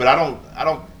but I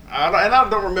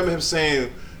don't remember him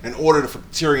saying in order for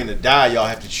Tyrion to die, y'all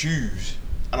have to choose.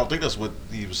 I don't think that's what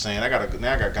he was saying. I gotta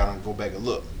go back and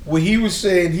look. Well, he was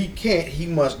saying he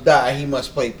must die, he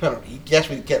must pay penalty. That's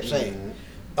what he kept saying.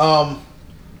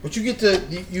 But you get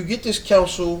this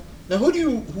council. Now, who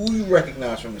you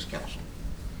recognize from this council?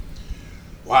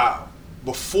 Wow.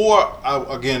 Before I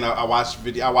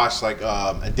watched like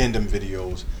addendum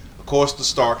videos. Of course, the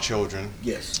Stark children.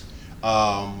 Yes.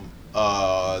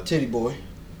 Titty Boy.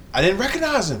 I didn't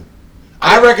recognize him.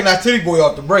 I recognize Titty Boy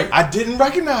off the break. I didn't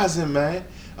recognize him, man.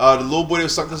 The little boy that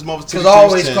was sucking his mother's titty. Because I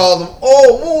always called him,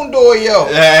 Moon Door, yo.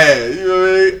 Yeah, you know what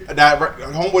I mean? That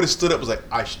homeboy that stood up was like,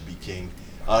 I should be king.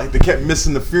 They kept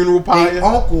missing the funeral pyre. Their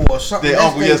uncle or something. Their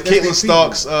uncle, yes, Caitlyn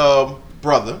Stark's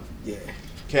brother. Yeah.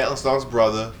 Caitlyn Stark's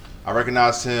brother. I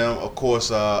recognized him, of course,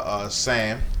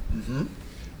 Sam. Mm-hmm.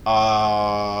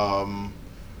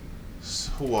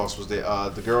 Who else was there?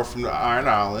 The girl from the Iron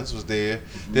Islands was there.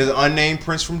 Mm-hmm. There's an unnamed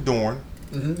prince from Dorne.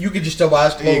 Mm-hmm. You could just tell by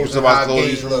his clothes. You could tell by his clothes.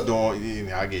 He's from look. Dorne.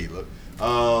 Yeah, how gay he look. Who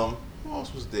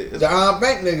else was there? The Iron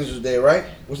Bank niggas was there, right?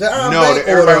 Was that Iron no, Bank?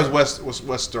 No, everybody was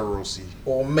Westerosi.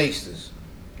 Or Maesters.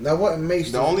 Now, what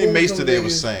Maester? The only Maester there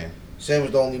was Sam. Sam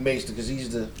was the only Maester because he's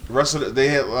the... The rest of they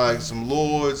had like some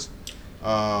lords.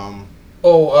 Sir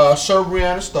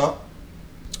Brianna Stark.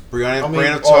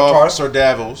 Brianna Stark, Sir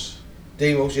Davos.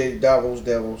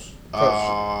 Davos.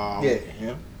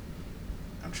 Yeah.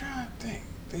 I'm trying to think.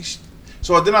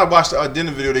 So then I watched the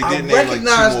addendum video. They did name like 2 more people.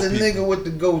 I recognized the nigga with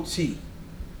the goatee.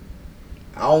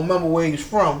 I don't remember where he's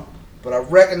from, but I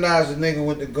recognize the nigga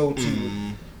with the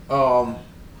goatee.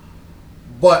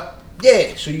 But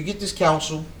yeah, so you get this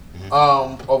council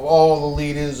of all the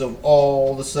leaders of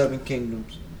all the 7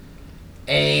 kingdoms,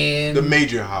 and the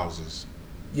major houses.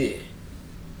 Yeah,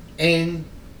 and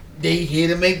they here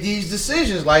to make these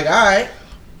decisions. Like, all right,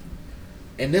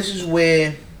 and this is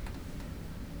where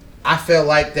I felt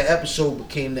like the episode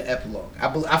became the epilogue.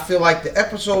 I feel like the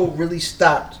episode really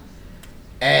stopped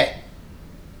at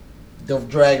the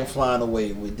dragon flying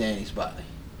away with Dany's body.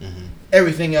 Mm-hmm.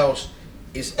 Everything else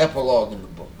is epilogue in the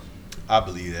book. I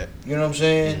believe that. You know what I'm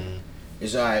saying? Mm-hmm.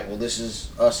 It's all right. Well, this is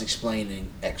us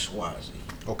explaining X, Y, Z.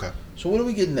 Okay. So what do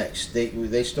we get next?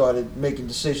 They started making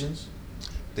decisions.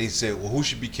 They said, well, who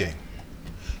should be king?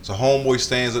 So homeboy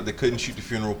stands up. They couldn't shoot the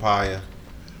funeral pyre.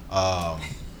 And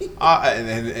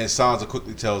Sansa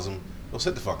quickly tells him, "Go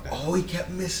sit the fuck down." Oh, he kept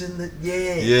missing the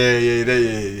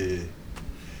Yeah.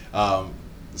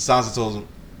 Sansa tells him,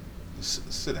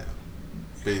 "Sit down,"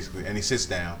 basically, and he sits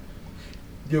down.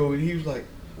 Yo, and he was like,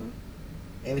 huh?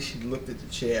 And she looked at the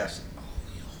chair. I said,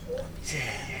 "Oh,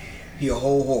 he a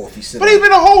whole whore if he said." But he's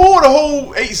been a whole whore the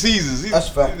whole 8 seasons. That's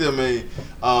fact. You know what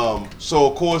I mean? So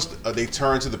of course they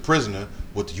turn to the prisoner.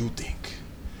 What do you think?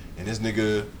 And this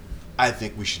nigga, I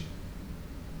think we should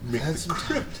make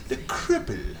the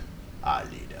cripple our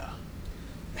leader.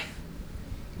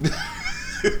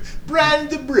 Bran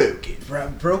the Broken.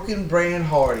 Broken Bran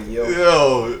Hardy, yo.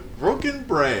 Yo, Broken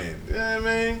Bran. You know what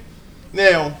I mean?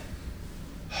 Now,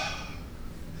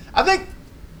 I think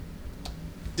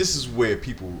this is where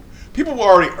people were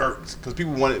already irked because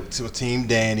people wanted to team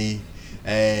Dany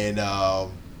and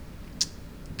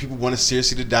people wanted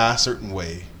Cersei to die a certain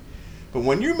way. But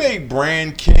when you made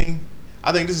Bran king,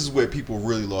 I think this is where people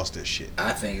really lost their shit.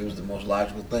 I think it was the most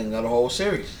logical thing of the whole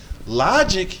series.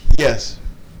 Logic, yes,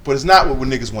 but it's not what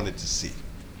niggas wanted to see.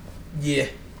 Yeah.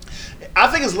 I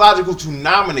think it's logical to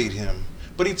nominate him,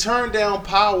 but he turned down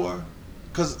power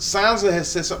because Sansa has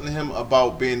said something to him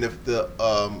about being the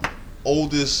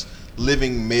oldest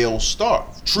living male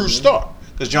Stark, true Stark,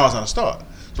 because Jon's not a Stark.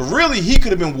 So really, he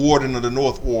could have been Warden of the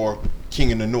North or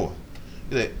King in the North.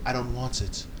 He's like, I don't want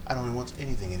it. I don't want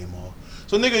anything anymore.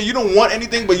 So nigga, you don't want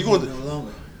anything, but you going to no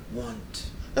longer want.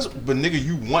 But nigga,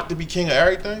 you want to be king of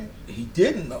everything? He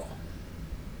didn't though.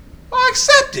 I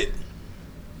accept it.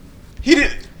 He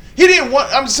didn't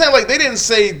want. I'm saying, like, they didn't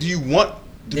say, do you want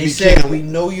to be king? They said, we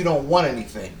know you don't want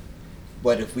anything,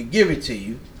 but if we give it to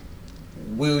you,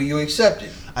 will you accept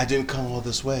it? I didn't come all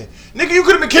this way, nigga. You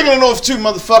could have been king of the North too,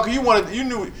 motherfucker. You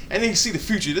knew, and then you see the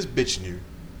future. This bitch knew.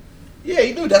 Yeah,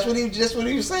 he knew. That's what he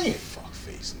was saying. Fuck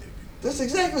face, nigga. That's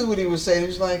exactly what he was saying. He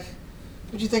was like,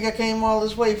 "What you think I came all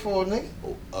this way for, nigga?"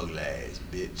 Oh, ugly ass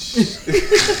bitch.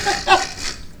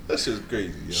 That's just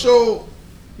crazy, yo. So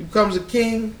he becomes a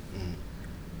king,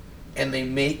 and they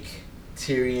make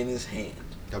Tyrion his hand.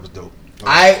 That was dope.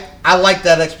 I like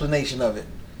that explanation of it.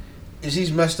 Is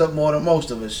he's messed up more than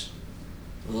most of us.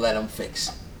 Let him fix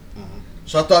it. Mm-hmm.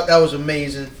 So I thought that was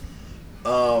amazing.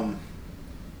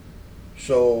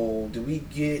 So do we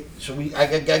get? So I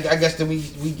guess then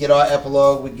we get our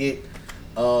epilogue. We get.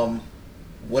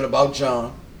 What about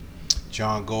Jon?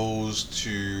 Jon goes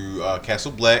to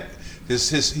Castle Black.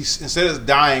 He's instead of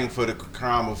dying for the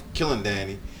crime of killing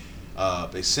Dany,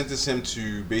 they sentence him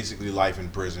to basically life in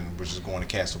prison, which is going to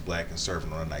Castle Black and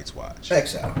serving on a Night's Watch.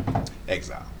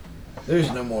 Exile.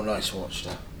 There's no more Night's Watch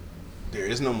stuff. There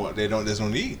is no more. There's no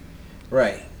need.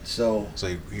 Right. So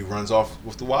he runs off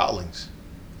with the wildlings.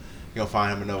 You gonna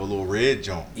find him another little red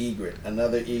joint. Egret,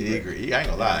 another egret. I ain't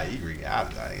gonna lie, egret. I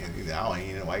don't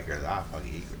eat no white girls. I fucking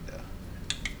egret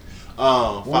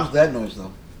though. What was that noise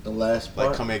though? The last part.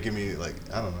 Like come here, give me like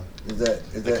I don't know.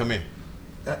 Is that come here?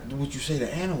 What you say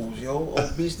to animals, yo?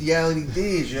 Oh, bestiality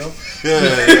dish, yo.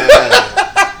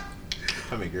 Yeah.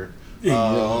 Come here,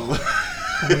 girl.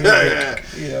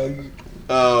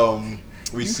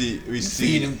 We see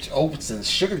feed them oats and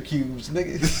sugar cubes,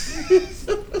 nigga.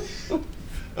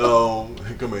 Come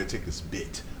here and take this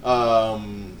bit.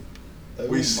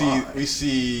 We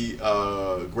see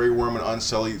Grey Worm and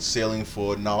Unsullied sailing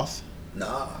for North.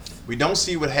 We don't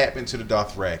see what happened to the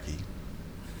Dothraki.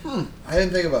 I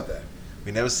didn't think about that.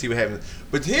 We never see what happened.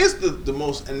 But here's the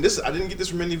most, and this I didn't get this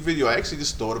from any video. I actually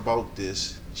just thought about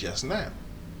this just now.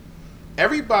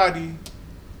 Everybody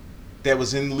that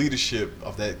was in leadership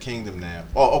of that kingdom now.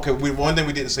 Oh, okay. One thing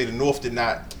we didn't say: the North did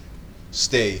not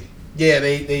stay. Yeah,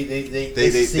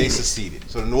 they seceded.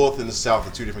 So the North and the South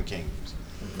are two different kingdoms.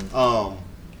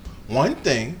 Mm-hmm. One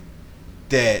thing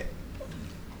that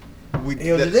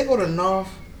did they go to North?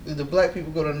 Did the black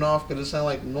people go to North? Because it sound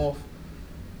like North,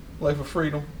 like for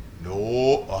freedom.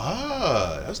 No,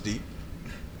 that's deep.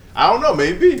 I don't know.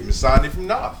 Maybe Missani from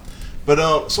North, but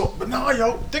no,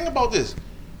 yo. Think about this.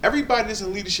 Everybody that's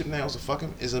in leadership now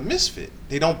is a misfit.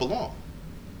 They don't belong.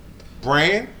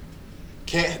 Bran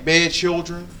can't bear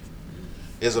children.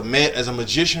 As a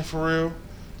magician for real.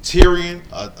 Tyrion,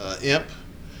 a imp.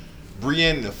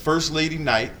 Brienne, the first lady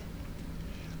knight.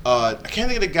 I can't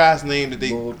think of the guy's name that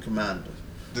they. Lord Commander.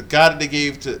 The guy that they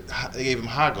gave him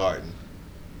Highgarden.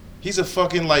 He's a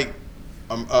fucking like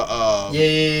a merc.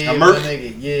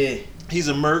 Nigga, yeah. He's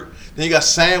a merc. Then you got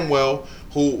Samwell,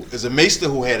 who is a maester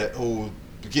who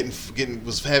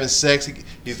was having sex.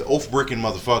 He's the oath breaking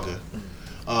motherfucker.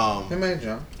 Him and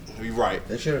John. You're right.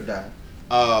 They should have died.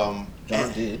 John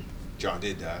did. John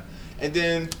did die. And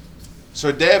then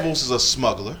Sir Davos is a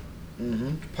smuggler.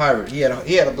 Mm-hmm. Pirate. He had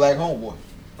a black homeboy.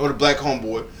 Or the black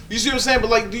homeboy. You see what I'm saying? But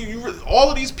like, all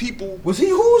of these people. Who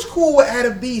was cool with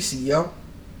Adabisi, yo?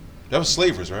 That was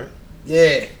slavers, right?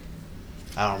 Yeah.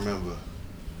 I don't remember.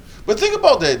 But think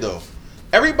about that though.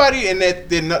 Everybody in that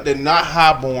they're not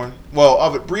highborn.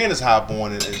 Well, Brienne is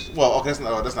highborn, okay, that's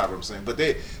not what I'm saying. But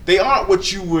they aren't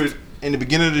what you would in the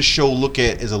beginning of the show look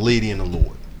at as a lady in the Lord.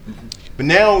 Mm-hmm. But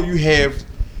now you have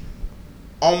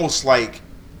almost like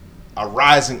a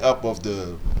rising up of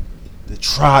the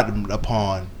trodden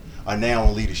upon are now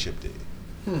in leadership there.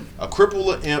 A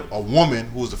cripple, an imp, a woman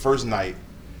who was the first knight.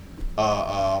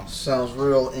 Sounds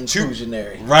real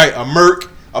inclusionary. Right, a merc,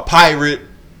 a pirate,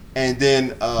 and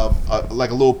then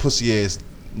like a little pussy ass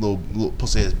boy. Little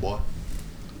pussy ass boy.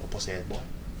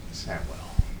 Samwell.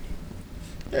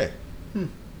 Yeah.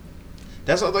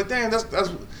 That's like damn. That's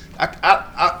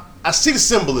I see the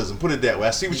symbolism. Put it that way.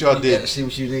 I see what y'all did. I see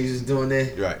what you niggas is doing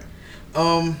there. Right.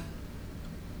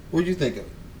 What do you think of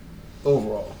it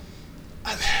overall?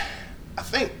 I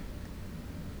think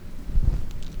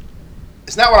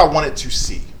it's not what I wanted to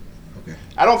see. Okay.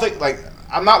 I don't think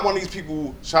I'm not one of these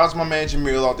people. Shout out to my man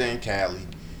Jamil out there in Cali.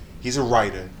 He's a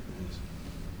writer.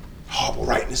 Horrible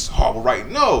writing. This is horrible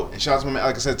writing. No. And shout out to my man.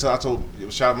 Like I said, shout out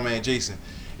to my man Jason.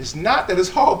 It's not that it's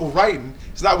horrible writing.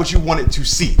 It's not what you wanted to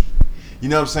see. You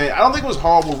know what I'm saying? I don't think it was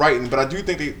horrible writing, but I do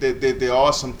think that there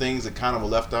are some things that kind of were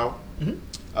left out.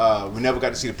 Mm-hmm. We never got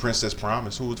to see the Princess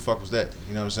Promise. Who the fuck was that?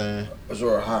 You know what I'm saying?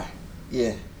 Azor Ahai.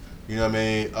 Yeah. You know what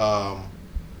I mean?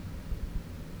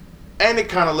 And it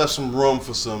kind of left some room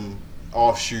for some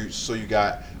offshoots. So you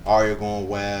got Arya going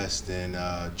west and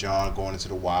Jon going into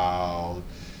the wild.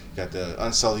 You got the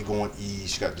Unsullied going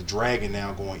east. You got the dragon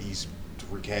now going east to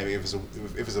wreak havoc. If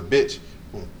it's a bitch,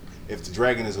 boom. If the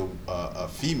dragon is a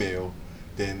female,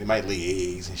 then they might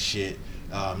lay eggs and shit.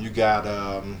 You got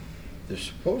there's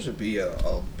supposed to be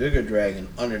a bigger dragon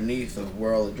underneath of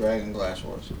where all the dragon glass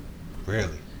was.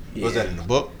 Really? Yeah. Was that in the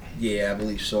book? Yeah, I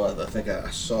believe so. I think I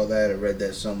saw that or read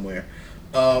that somewhere.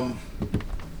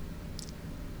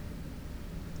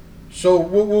 So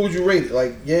what would you rate it?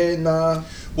 Like, yeah, nah.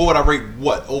 What would I rate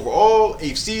what? Overall,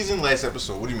 8th season, last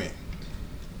episode. What do you mean?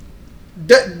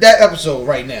 That episode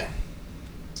right now.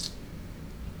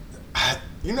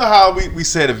 You know how we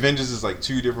said Avengers is like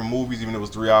 2 different movies, even though it was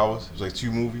 3 hours? It was like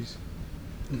 2 movies.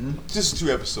 Mm-hmm. Just 2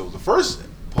 episodes. The first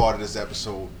part of this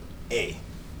episode, A.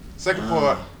 Second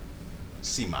part,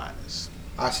 C-.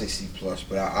 I say C+,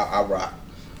 but I rock.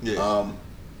 Yeah.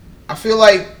 I feel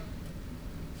like,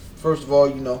 first of all,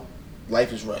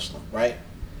 life is wrestling, right?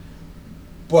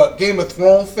 But Game of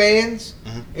Thrones fans,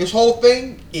 Mhm. this whole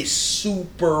thing is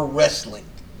super wrestling.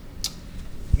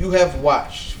 You have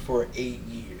watched for 8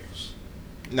 years.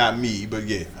 Not me, but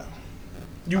yeah,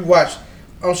 You watched,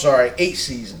 I'm sorry, 8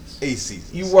 seasons. 8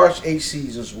 seasons. You watched 8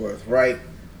 seasons worth, right?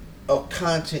 Of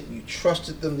content. You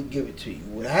trusted them to give it to you.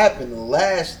 What happened the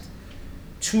last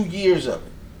 2 years of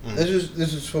it? Mhm.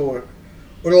 This is for,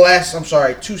 or the last, I'm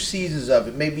sorry, 2 seasons of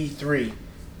it, maybe 3.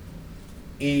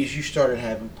 Is you started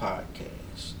having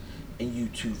podcasts and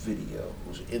YouTube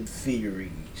videos and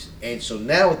theories, and so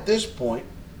now at this point,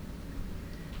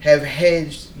 have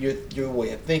hedged your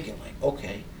way of thinking. Like,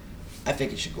 okay, I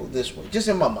think it should go this way. Just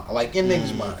in my mind, like in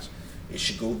niggas' minds, it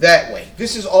should go that way.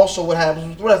 This is also what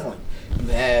happens with wrestling. You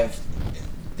have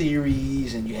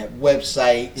theories and you have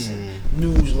websites and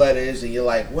newsletters, and you're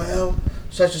like, well,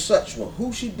 such and such. Well,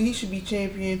 he should be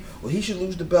champion, or he should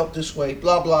lose the belt this way.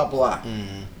 Blah blah blah.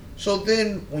 So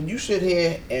then, when you sit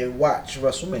here and watch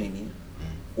WrestleMania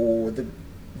or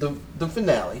the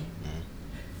finale,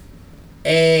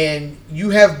 and you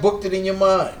have booked it in your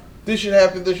mind, this should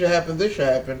happen, this should happen, this should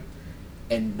happen,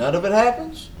 and none of it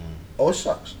happens, oh, it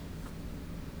sucks.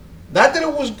 Not that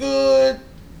it was good,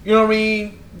 you know what I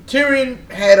mean?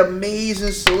 Tyrion had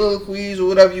amazing soliloquies or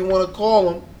whatever you want to call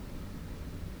them,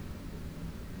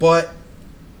 but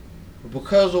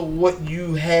because of what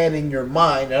you had in your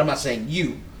mind, and I'm not saying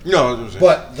you, No,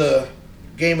 but the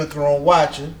Game of Thrones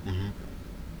watcher,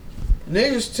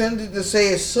 niggas tended to say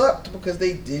it sucked because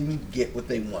they didn't get what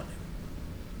they wanted.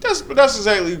 that's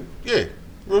exactly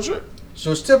real shit.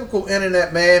 So it's typical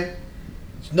internet, man.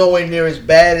 It's nowhere near as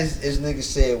bad as niggas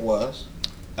say it was.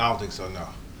 I don't think so. No.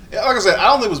 Yeah, like I said, I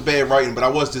don't think it was bad writing, but I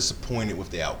was disappointed with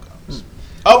the outcomes.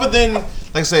 Other than, like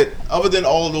I said, other than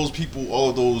all of those people, all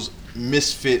of those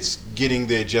misfits getting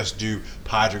their just due,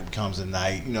 Podrick becomes a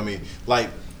knight. You know what I mean? Like,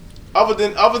 other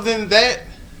than that,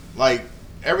 like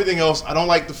everything else, I don't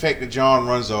like the fact that Jon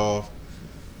runs off.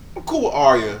 I'm cool with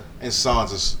Arya and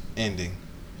Sansa's ending.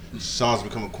 Sansa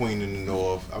become a queen in the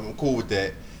North. I'm cool with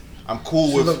that. I'm cool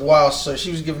She with. looked wild, so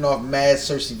she was giving off mad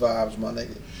Cersei vibes, my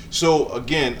nigga. So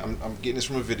again, I'm getting this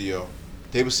from a video.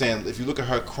 They were saying if you look at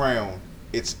her crown,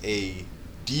 it's a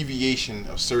deviation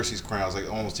of Cersei's crown. It's like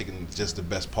almost taking just the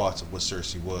best parts of what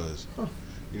Cersei was. Huh.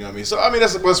 You know what I mean? So I mean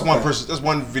that's one person. That's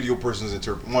one video person's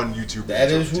one YouTuber. That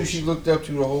is who she looked up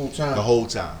to the whole time. The whole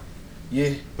time.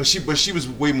 Yeah. But she was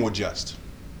way more just.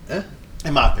 Huh?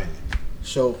 In my opinion.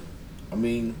 So, I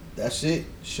mean, that's it.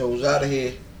 Show's out of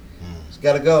here. It's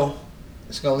got to go.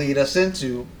 It's going to lead us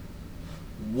into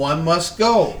One Must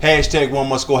Go. Hashtag one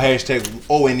must go. Hashtag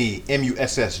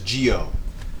ONEMUSSGO.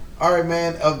 All right,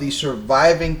 man. Of the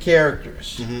surviving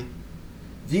characters,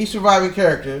 these surviving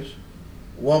characters,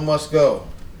 one must go.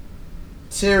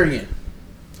 Tyrion,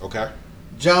 Okay.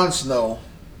 Jon Snow,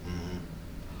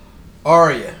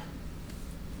 Arya,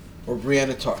 or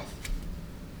Brienne of Tarth.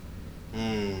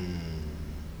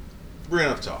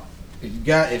 Brienne of Tarth.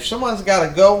 If someone's got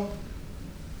to go,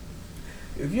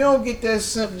 if you don't get that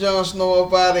simp Jon Snow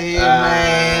up out of here,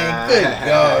 man, good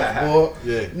God, boy.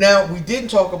 Yeah. Now, we didn't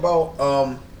talk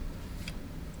about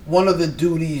one of the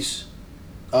duties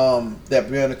that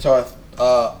Brienne of Tarth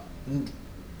found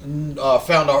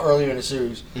out earlier in the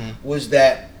series was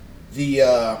that the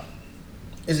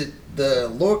is it the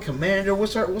Lord Commander?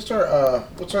 What's her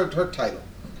title?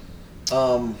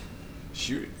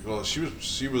 She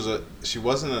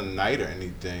wasn't a knight or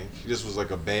anything. She just was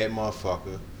like a bad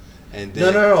motherfucker. And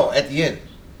then No. At the end.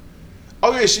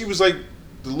 Oh yeah, she was like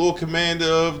the Lord Commander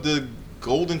of the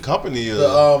Golden Company.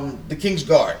 The King's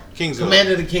Guard.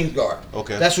 Commander of the King's Guard.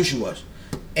 Okay. That's who she was.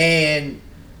 And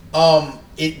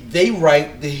they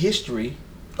write the history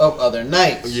of other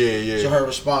knights. Yeah. So her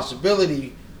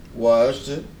responsibility was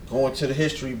to go into the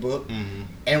history book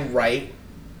and write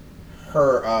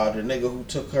her the nigga who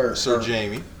took her Sir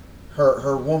Jamie. Her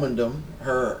womandom,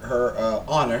 her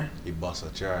honor. He bust a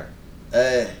chart.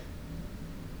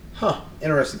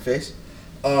 Interesting face.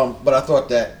 But I thought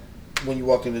that when you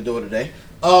walked in the door today,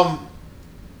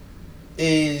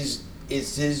 is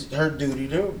her duty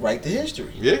to write the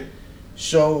history. Yeah.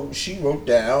 So she wrote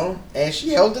down and she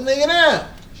held the nigga down.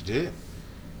 She did.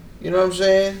 You know what I'm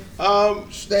saying?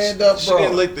 Stand up, she bro. She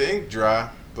didn't let the ink dry,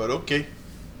 but okay.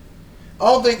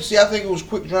 I think it was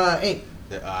quick drying ink.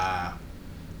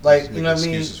 Like, you know what I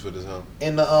mean? Excuses for this hoe.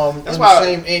 In the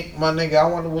same ink, my nigga. I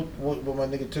wonder what my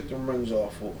nigga took them rings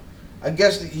off for. I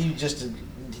guess he just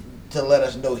to let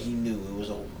us know he knew it was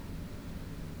over.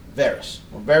 Varys.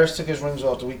 When Varys took his rings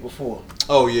off the week before.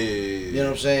 Oh yeah. You know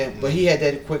what I'm saying? But he had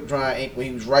that quick drying ink when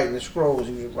he was writing the scrolls.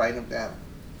 He was writing them down.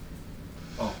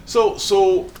 Oh. So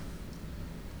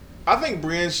I think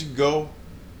Brienne should go.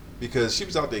 because she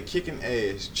was out there kicking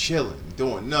ass, chilling,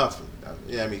 doing nothing.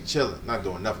 Yeah, I mean chilling, not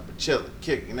doing nothing, but chilling,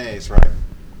 kicking ass, right?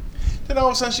 Then all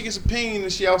of a sudden she gets a ping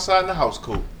and she outside in the house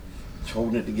coat.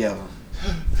 Holding it together.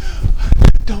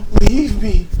 Don't leave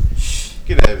me.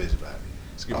 Get that bitch, Bobby.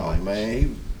 Excuse Oh me.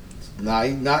 man,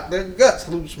 he knocked their guts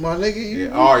loose, my nigga.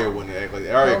 Yeah, Arya wouldn't act like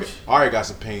that. Arya got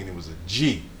some pain. It was a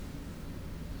G.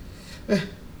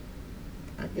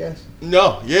 I guess.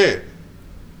 No, yeah.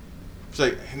 She's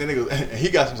like, and then they go, and he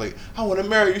got some like, I want to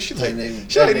marry you. She's like,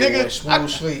 nigga, smooth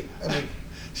sleep. I mean,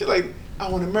 she's like, I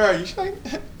want to marry you. She's like,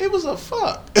 it was a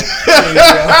fuck.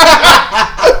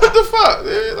 yeah, What the fuck?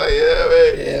 They're like, yeah,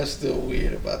 man. yeah, it's still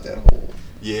weird about that whole.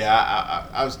 Yeah,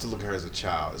 I was still looking at her as a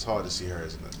child. It's hard to see her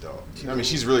as an adult. I mean,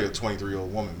 she's really a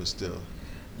 23-year-old woman, but still.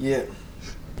 Yeah.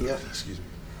 Yeah. Excuse me.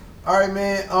 All right,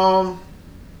 man.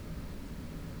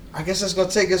 I guess that's gonna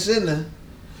take us into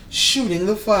shooting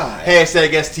the 5. Hashtag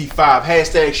ST5.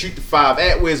 Hashtag shoot the 5.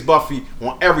 At Wiz Buffy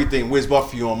on everything. Wiz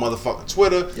Buffy on motherfucking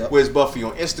Twitter. Yep. Wiz Buffy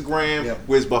on Instagram. Yep.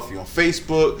 Wiz Buffy on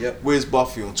Facebook. Yep. Wiz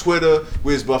Buffy on Twitter.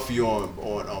 Wiz Buffy on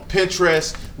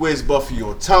Pinterest. Wiz Buffy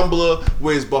on Tumblr.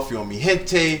 Wiz Buffy on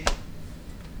Mihente.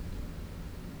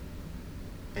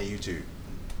 And YouTube.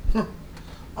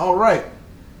 All right,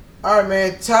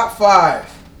 man. Top 5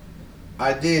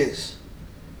 ideas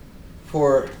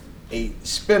for a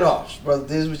spin-offs, brother.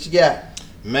 This is what you got.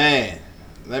 Man,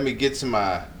 let me get to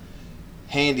my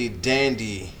handy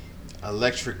dandy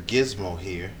electric gizmo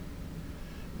here.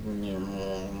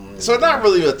 So not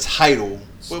really a title,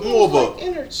 but more of a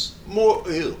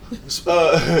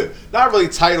not really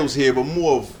titles here, but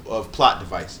more of plot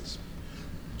devices.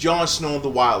 Jon Snow and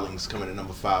the Wildlings coming at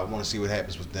number 5. I want to see what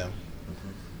happens with them.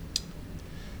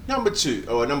 Number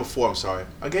 4. I'm sorry,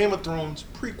 a Game of Thrones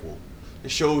prequel. It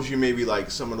shows you maybe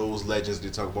like some of those legends they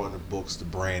talk about in the books, the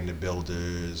brand, the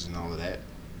builders, and all of that.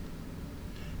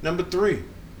 Number 3,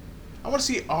 I want to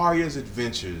see Arya's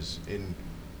adventures in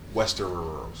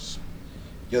Westeros.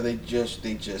 Yo, they just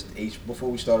before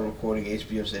we started recording,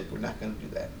 HBO said we're not gonna do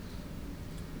that.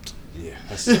 Yeah,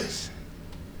 that sucks.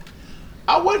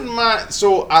 I wouldn't mind.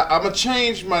 So I'm gonna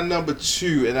change my number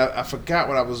 2, and I forgot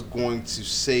what I was going to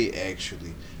say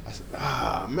actually.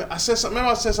 I said something.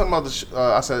 Remember I said something about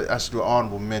I said I should do an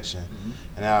honorable mention,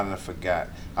 and now I forgot.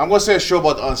 I'm gonna say a show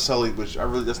about the Unsullied, which I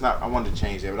wanted to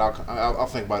change that, but I'll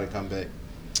think about it and come back.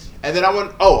 And then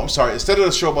I'm sorry. Instead of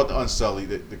the show about the Unsullied,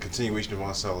 the continuation of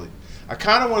Unsullied, I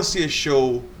kind of want to see a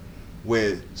show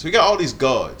so we got all these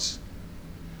gods.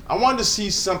 I wanted to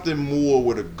see something more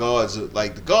where the gods have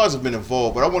been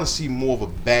involved, but I want to see more of a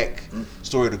back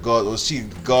story of the gods, or see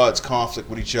the gods conflict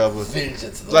with each other.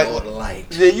 Vengeance of the Like, Lord of Light.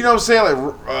 Yeah, you know what I'm saying?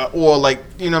 Or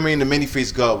you know what I mean? The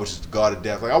many-faced god, which is the god of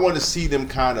death. Like, I wanted to see them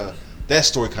that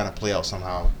story play out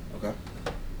somehow. Okay.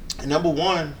 And number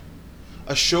 1,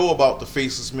 a show about the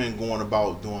faceless men going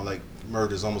about doing like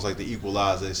murders, almost like the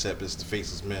Equalizer, except it's the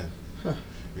faceless men. Huh.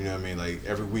 You know what I mean? Like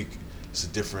every week it's a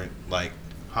different like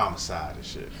homicide and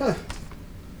shit. Huh.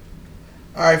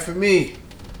 All right, for me,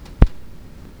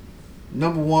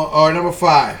 number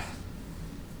 5,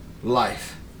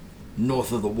 Life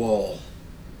North of the Wall.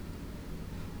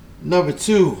 Number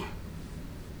 2,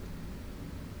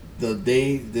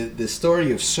 the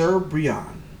story of Sir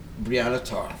Brianna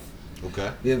Tarth.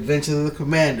 Okay. The adventures of the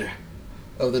commander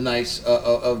of the Knights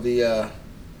of the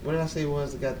what did I say it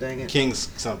was? The god dang it. King's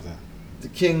something. The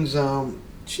King's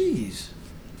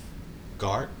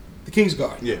Guard. The King's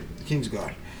Guard. Yeah. The King's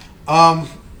Guard.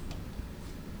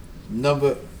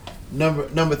 Number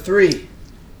 3,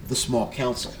 The Small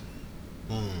Council.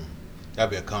 That'd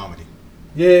be a comedy.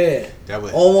 Yeah. That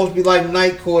would almost be like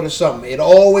Night Court or something. It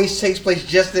always takes place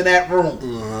just in that room.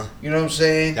 You know what I'm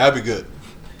saying? That'd be good.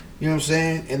 You know what I'm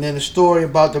saying? And then the story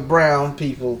about the brown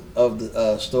people of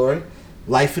the story,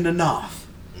 Life in the North.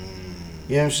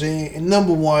 You know what I'm saying? And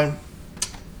number 1,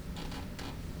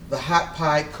 the Hot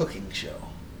Pie Cooking Show.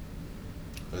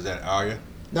 Was that Arya?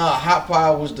 Nah, Hot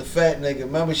Pie was the fat nigga.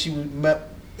 Remember,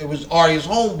 it was Arya's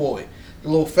homeboy, the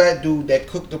little fat dude that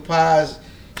cooked the pies.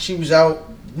 She was out.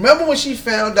 Remember when she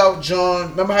found out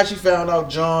John? Remember how she found out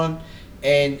John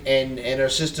and her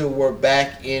sister were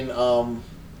back in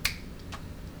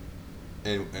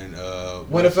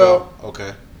Winterfell?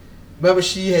 Okay. Remember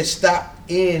she had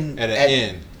stopped in at an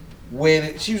inn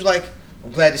when she was like,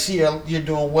 "I'm glad to see you. You're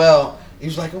doing well." He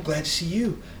was like, "I'm glad to see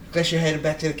you. I guess you're headed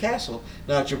back to the castle.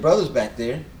 Now that your brother's back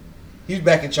there." He was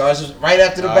back in charge. This was right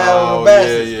after the Battle of the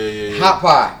Bastards. Yeah. Hot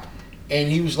Pie.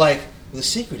 And he was like, "The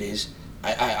secret is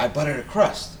I butter the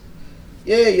crust."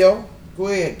 Yeah, yo. Go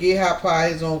ahead. Give Hot Pie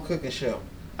his own cooking show.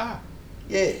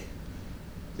 Yeah.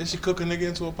 Did she cook a nigga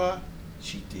into a pie?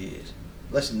 She did.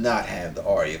 let's not have the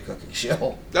Arya cooking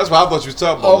show. That's what I thought you were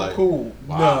talking about. Oh, like, cool.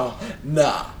 wow.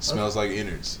 Nah. Smells like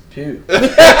innards. Pew.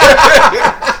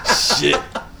 Shit.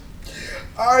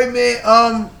 All right,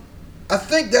 man. I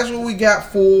think that's what we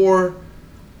got for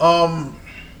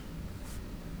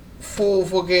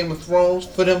Game of Thrones,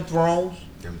 for them thrones.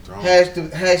 Them Thrones.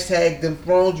 Hashtag them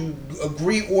thrones. You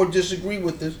agree or disagree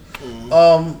with this?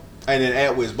 Mm-hmm. And then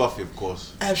at Wiz Buffy, of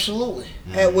course. Absolutely.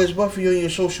 At Wiz Buffy on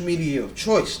your social media of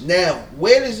choice. Now,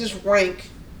 where does this rank?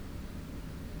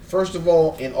 First of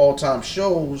all, in all-time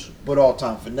shows, but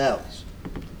all-time finales.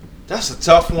 That's a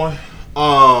tough one.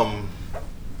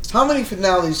 How many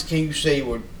finales can you say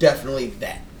were definitely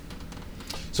that?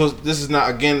 So this is not,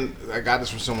 again, I got this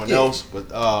from someone else,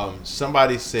 but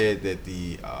somebody said that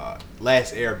the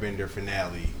Last Airbender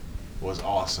finale was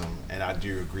awesome, and I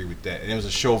do agree with that. And it was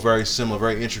a show very similar,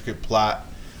 very intricate plot,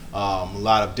 a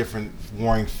lot of different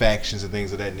warring factions and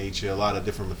things of that nature, a lot of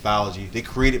different mythology. They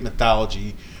created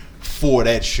mythology for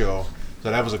that show,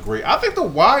 so that was a great. I think the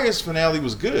Wire's finale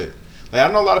was good. Like,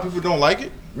 I know a lot of people don't like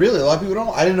it. Really? A lot of people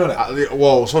don't? I didn't know that.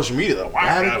 Well, social media, like,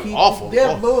 wow, that was awful.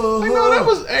 Like, no, that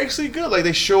was actually good. Like,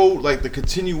 they showed, like, the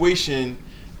continuation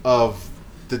of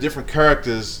the different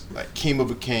characters. Like, Kima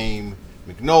became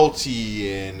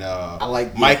McNulty, and I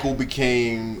like Michael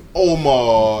became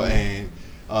Omar, and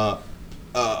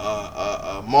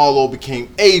Marlo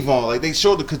became Avon. Like, they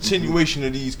showed the continuation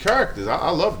of these characters. I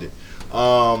loved it.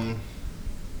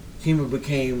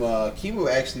 Kima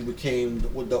actually became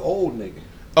the old nigga.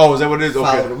 Oh, is that what it is? Okay.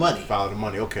 Follow the money. Follow the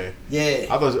money. Okay. Yeah.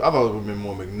 I thought it would have been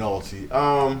more McNulty.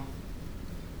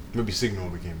 Maybe Signal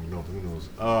became McNulty. Who knows?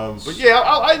 But yeah,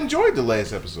 I enjoyed the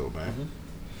last episode, man. Mm-hmm.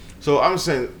 So I'm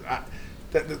saying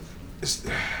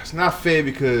it's not fair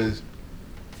because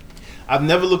I've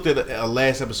never looked at a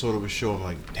last episode of a show and I'm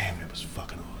like, damn, that was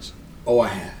fucking awesome. Oh, I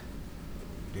have.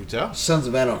 Do you tell? Sons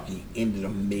of Anarchy ended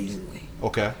amazingly.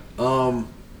 Okay.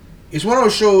 It's one of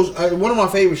those shows. One of my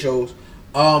favorite shows.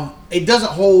 It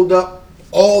doesn't hold up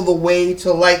all the way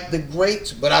to like the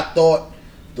greats, but I thought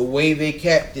the way they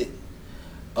kept it,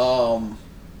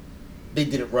 they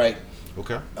did it right.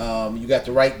 Okay. You got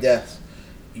the right deaths.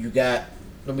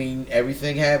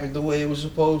 Everything happened the way it was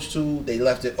supposed to. They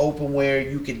left it open where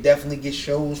you could definitely get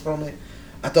shows from it.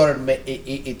 I thought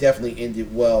it definitely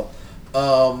ended well.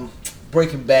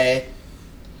 Breaking Bad.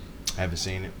 I haven't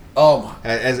seen it. Oh my!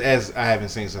 As I haven't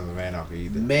seen Sons of Anarchy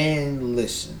either. Man,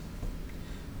 listen.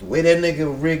 The way that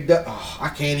nigga rigged up, I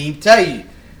can't even tell you.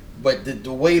 But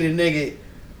the way the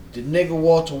nigga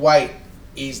Walter White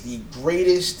is the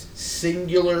greatest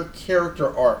singular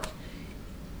character arc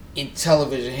in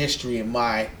television history, in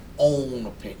my own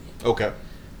opinion. Okay.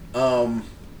 Grand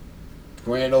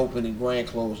opening, grand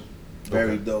closing,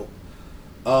 very dope.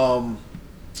 I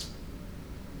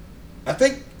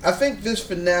think this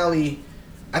finale.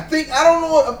 I don't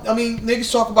know. Niggas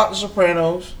talk about The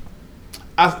Sopranos.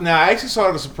 I actually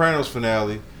saw the Sopranos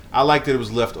finale. I liked that it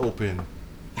was left open.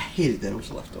 I hated that it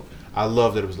was left open. I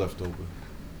love that it was left open.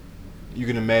 You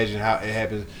can imagine how it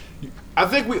happens. I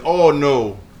think we all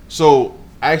know. So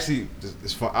actually,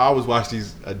 it's fun. I always watch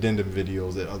these addendum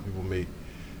videos that other people make.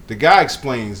 The guy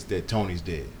explains that Tony's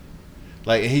dead.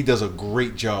 Like, and he does a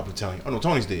great job of telling. Oh no,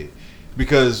 Tony's dead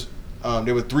because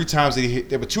there were 3 times that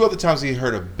there were 2 other times that he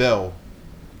heard a bell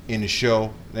in the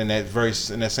show, in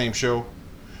that same show,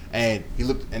 and he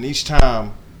looked, and each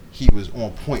time he was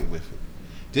on point with it.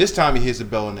 This time he hits the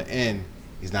bell in the end,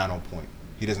 he's not on point.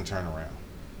 He doesn't turn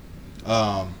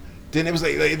around. Then it was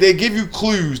like they give you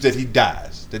clues that he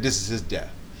dies, that this is his death.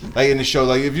 Like in the show,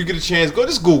 like if you get a chance, go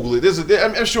just Google it.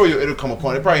 I'm sure it'll come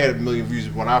upon. It probably had 1 million views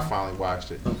when I finally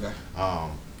watched it. Okay.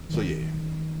 So yeah.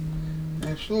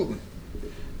 Absolutely.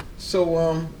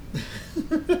 So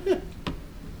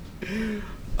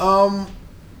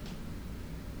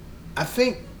I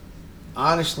think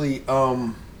honestly,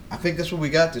 I think that's what we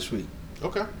got this week.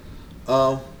 Okay.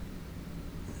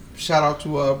 Shout out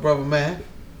to brother Man.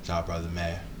 Shout out brother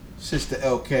Man. Sister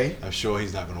LK. I'm sure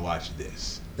he's not gonna watch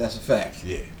this. That's a fact.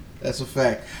 Yeah. That's a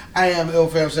fact. I am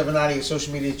IlFam790, your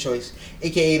social media choice,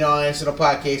 aka Don Answer the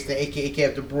Podcast, aka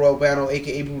Captain Bro Albano,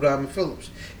 aka Blue Diamond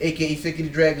Phillips, aka Ficky the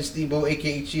Dragon Steamboat,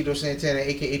 aka Cheeto Santana,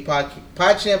 aka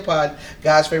Pod Champ Pod,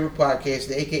 God's favorite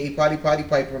podcast, aka Potty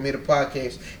Piper. I'm here to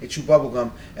podcast and chew bubblegum,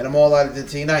 and I'm all out of the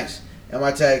Teen Nice. And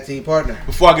my tag team partner.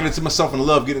 Before I get into myself and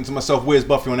love, get into myself, Where's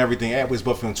Buffy on everything, at Where's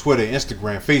Buffy on Twitter,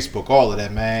 Instagram, Facebook, all of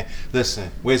that, man.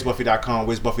 Listen, where'sbuffy.com,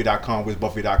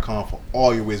 where'sbuffy.com for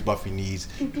all your Where's Buffy needs.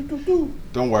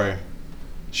 Don't worry.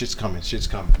 Shit's coming.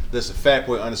 Listen,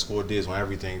 Fatboy_Diz on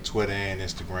everything, Twitter and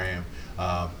Instagram.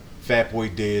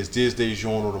 Fatboy Diz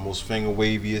DiGiorno, the most finger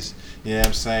waviest. You know what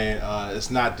I'm saying? It's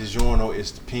not DiGiorno,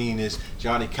 it's the penis.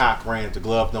 Johnny Cochran, if the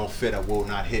glove don't fit, I will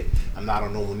not hit. I'm not a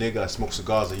normal nigga. I smoke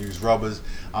cigars, I use rubbers.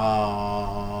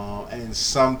 And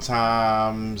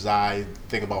sometimes I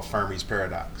think about Fermi's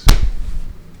Paradox.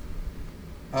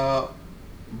 Bye,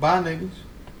 niggas.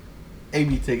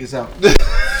 AB, take us out.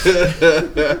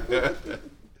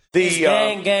 It's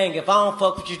gang. If I don't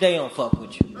fuck with you, they don't fuck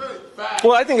with you.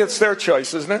 Well, I think it's their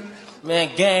choice, isn't it?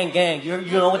 Man, gang. You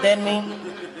know what that means?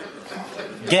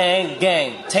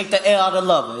 Gang. Take the L out of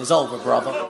lover. It's over, brother.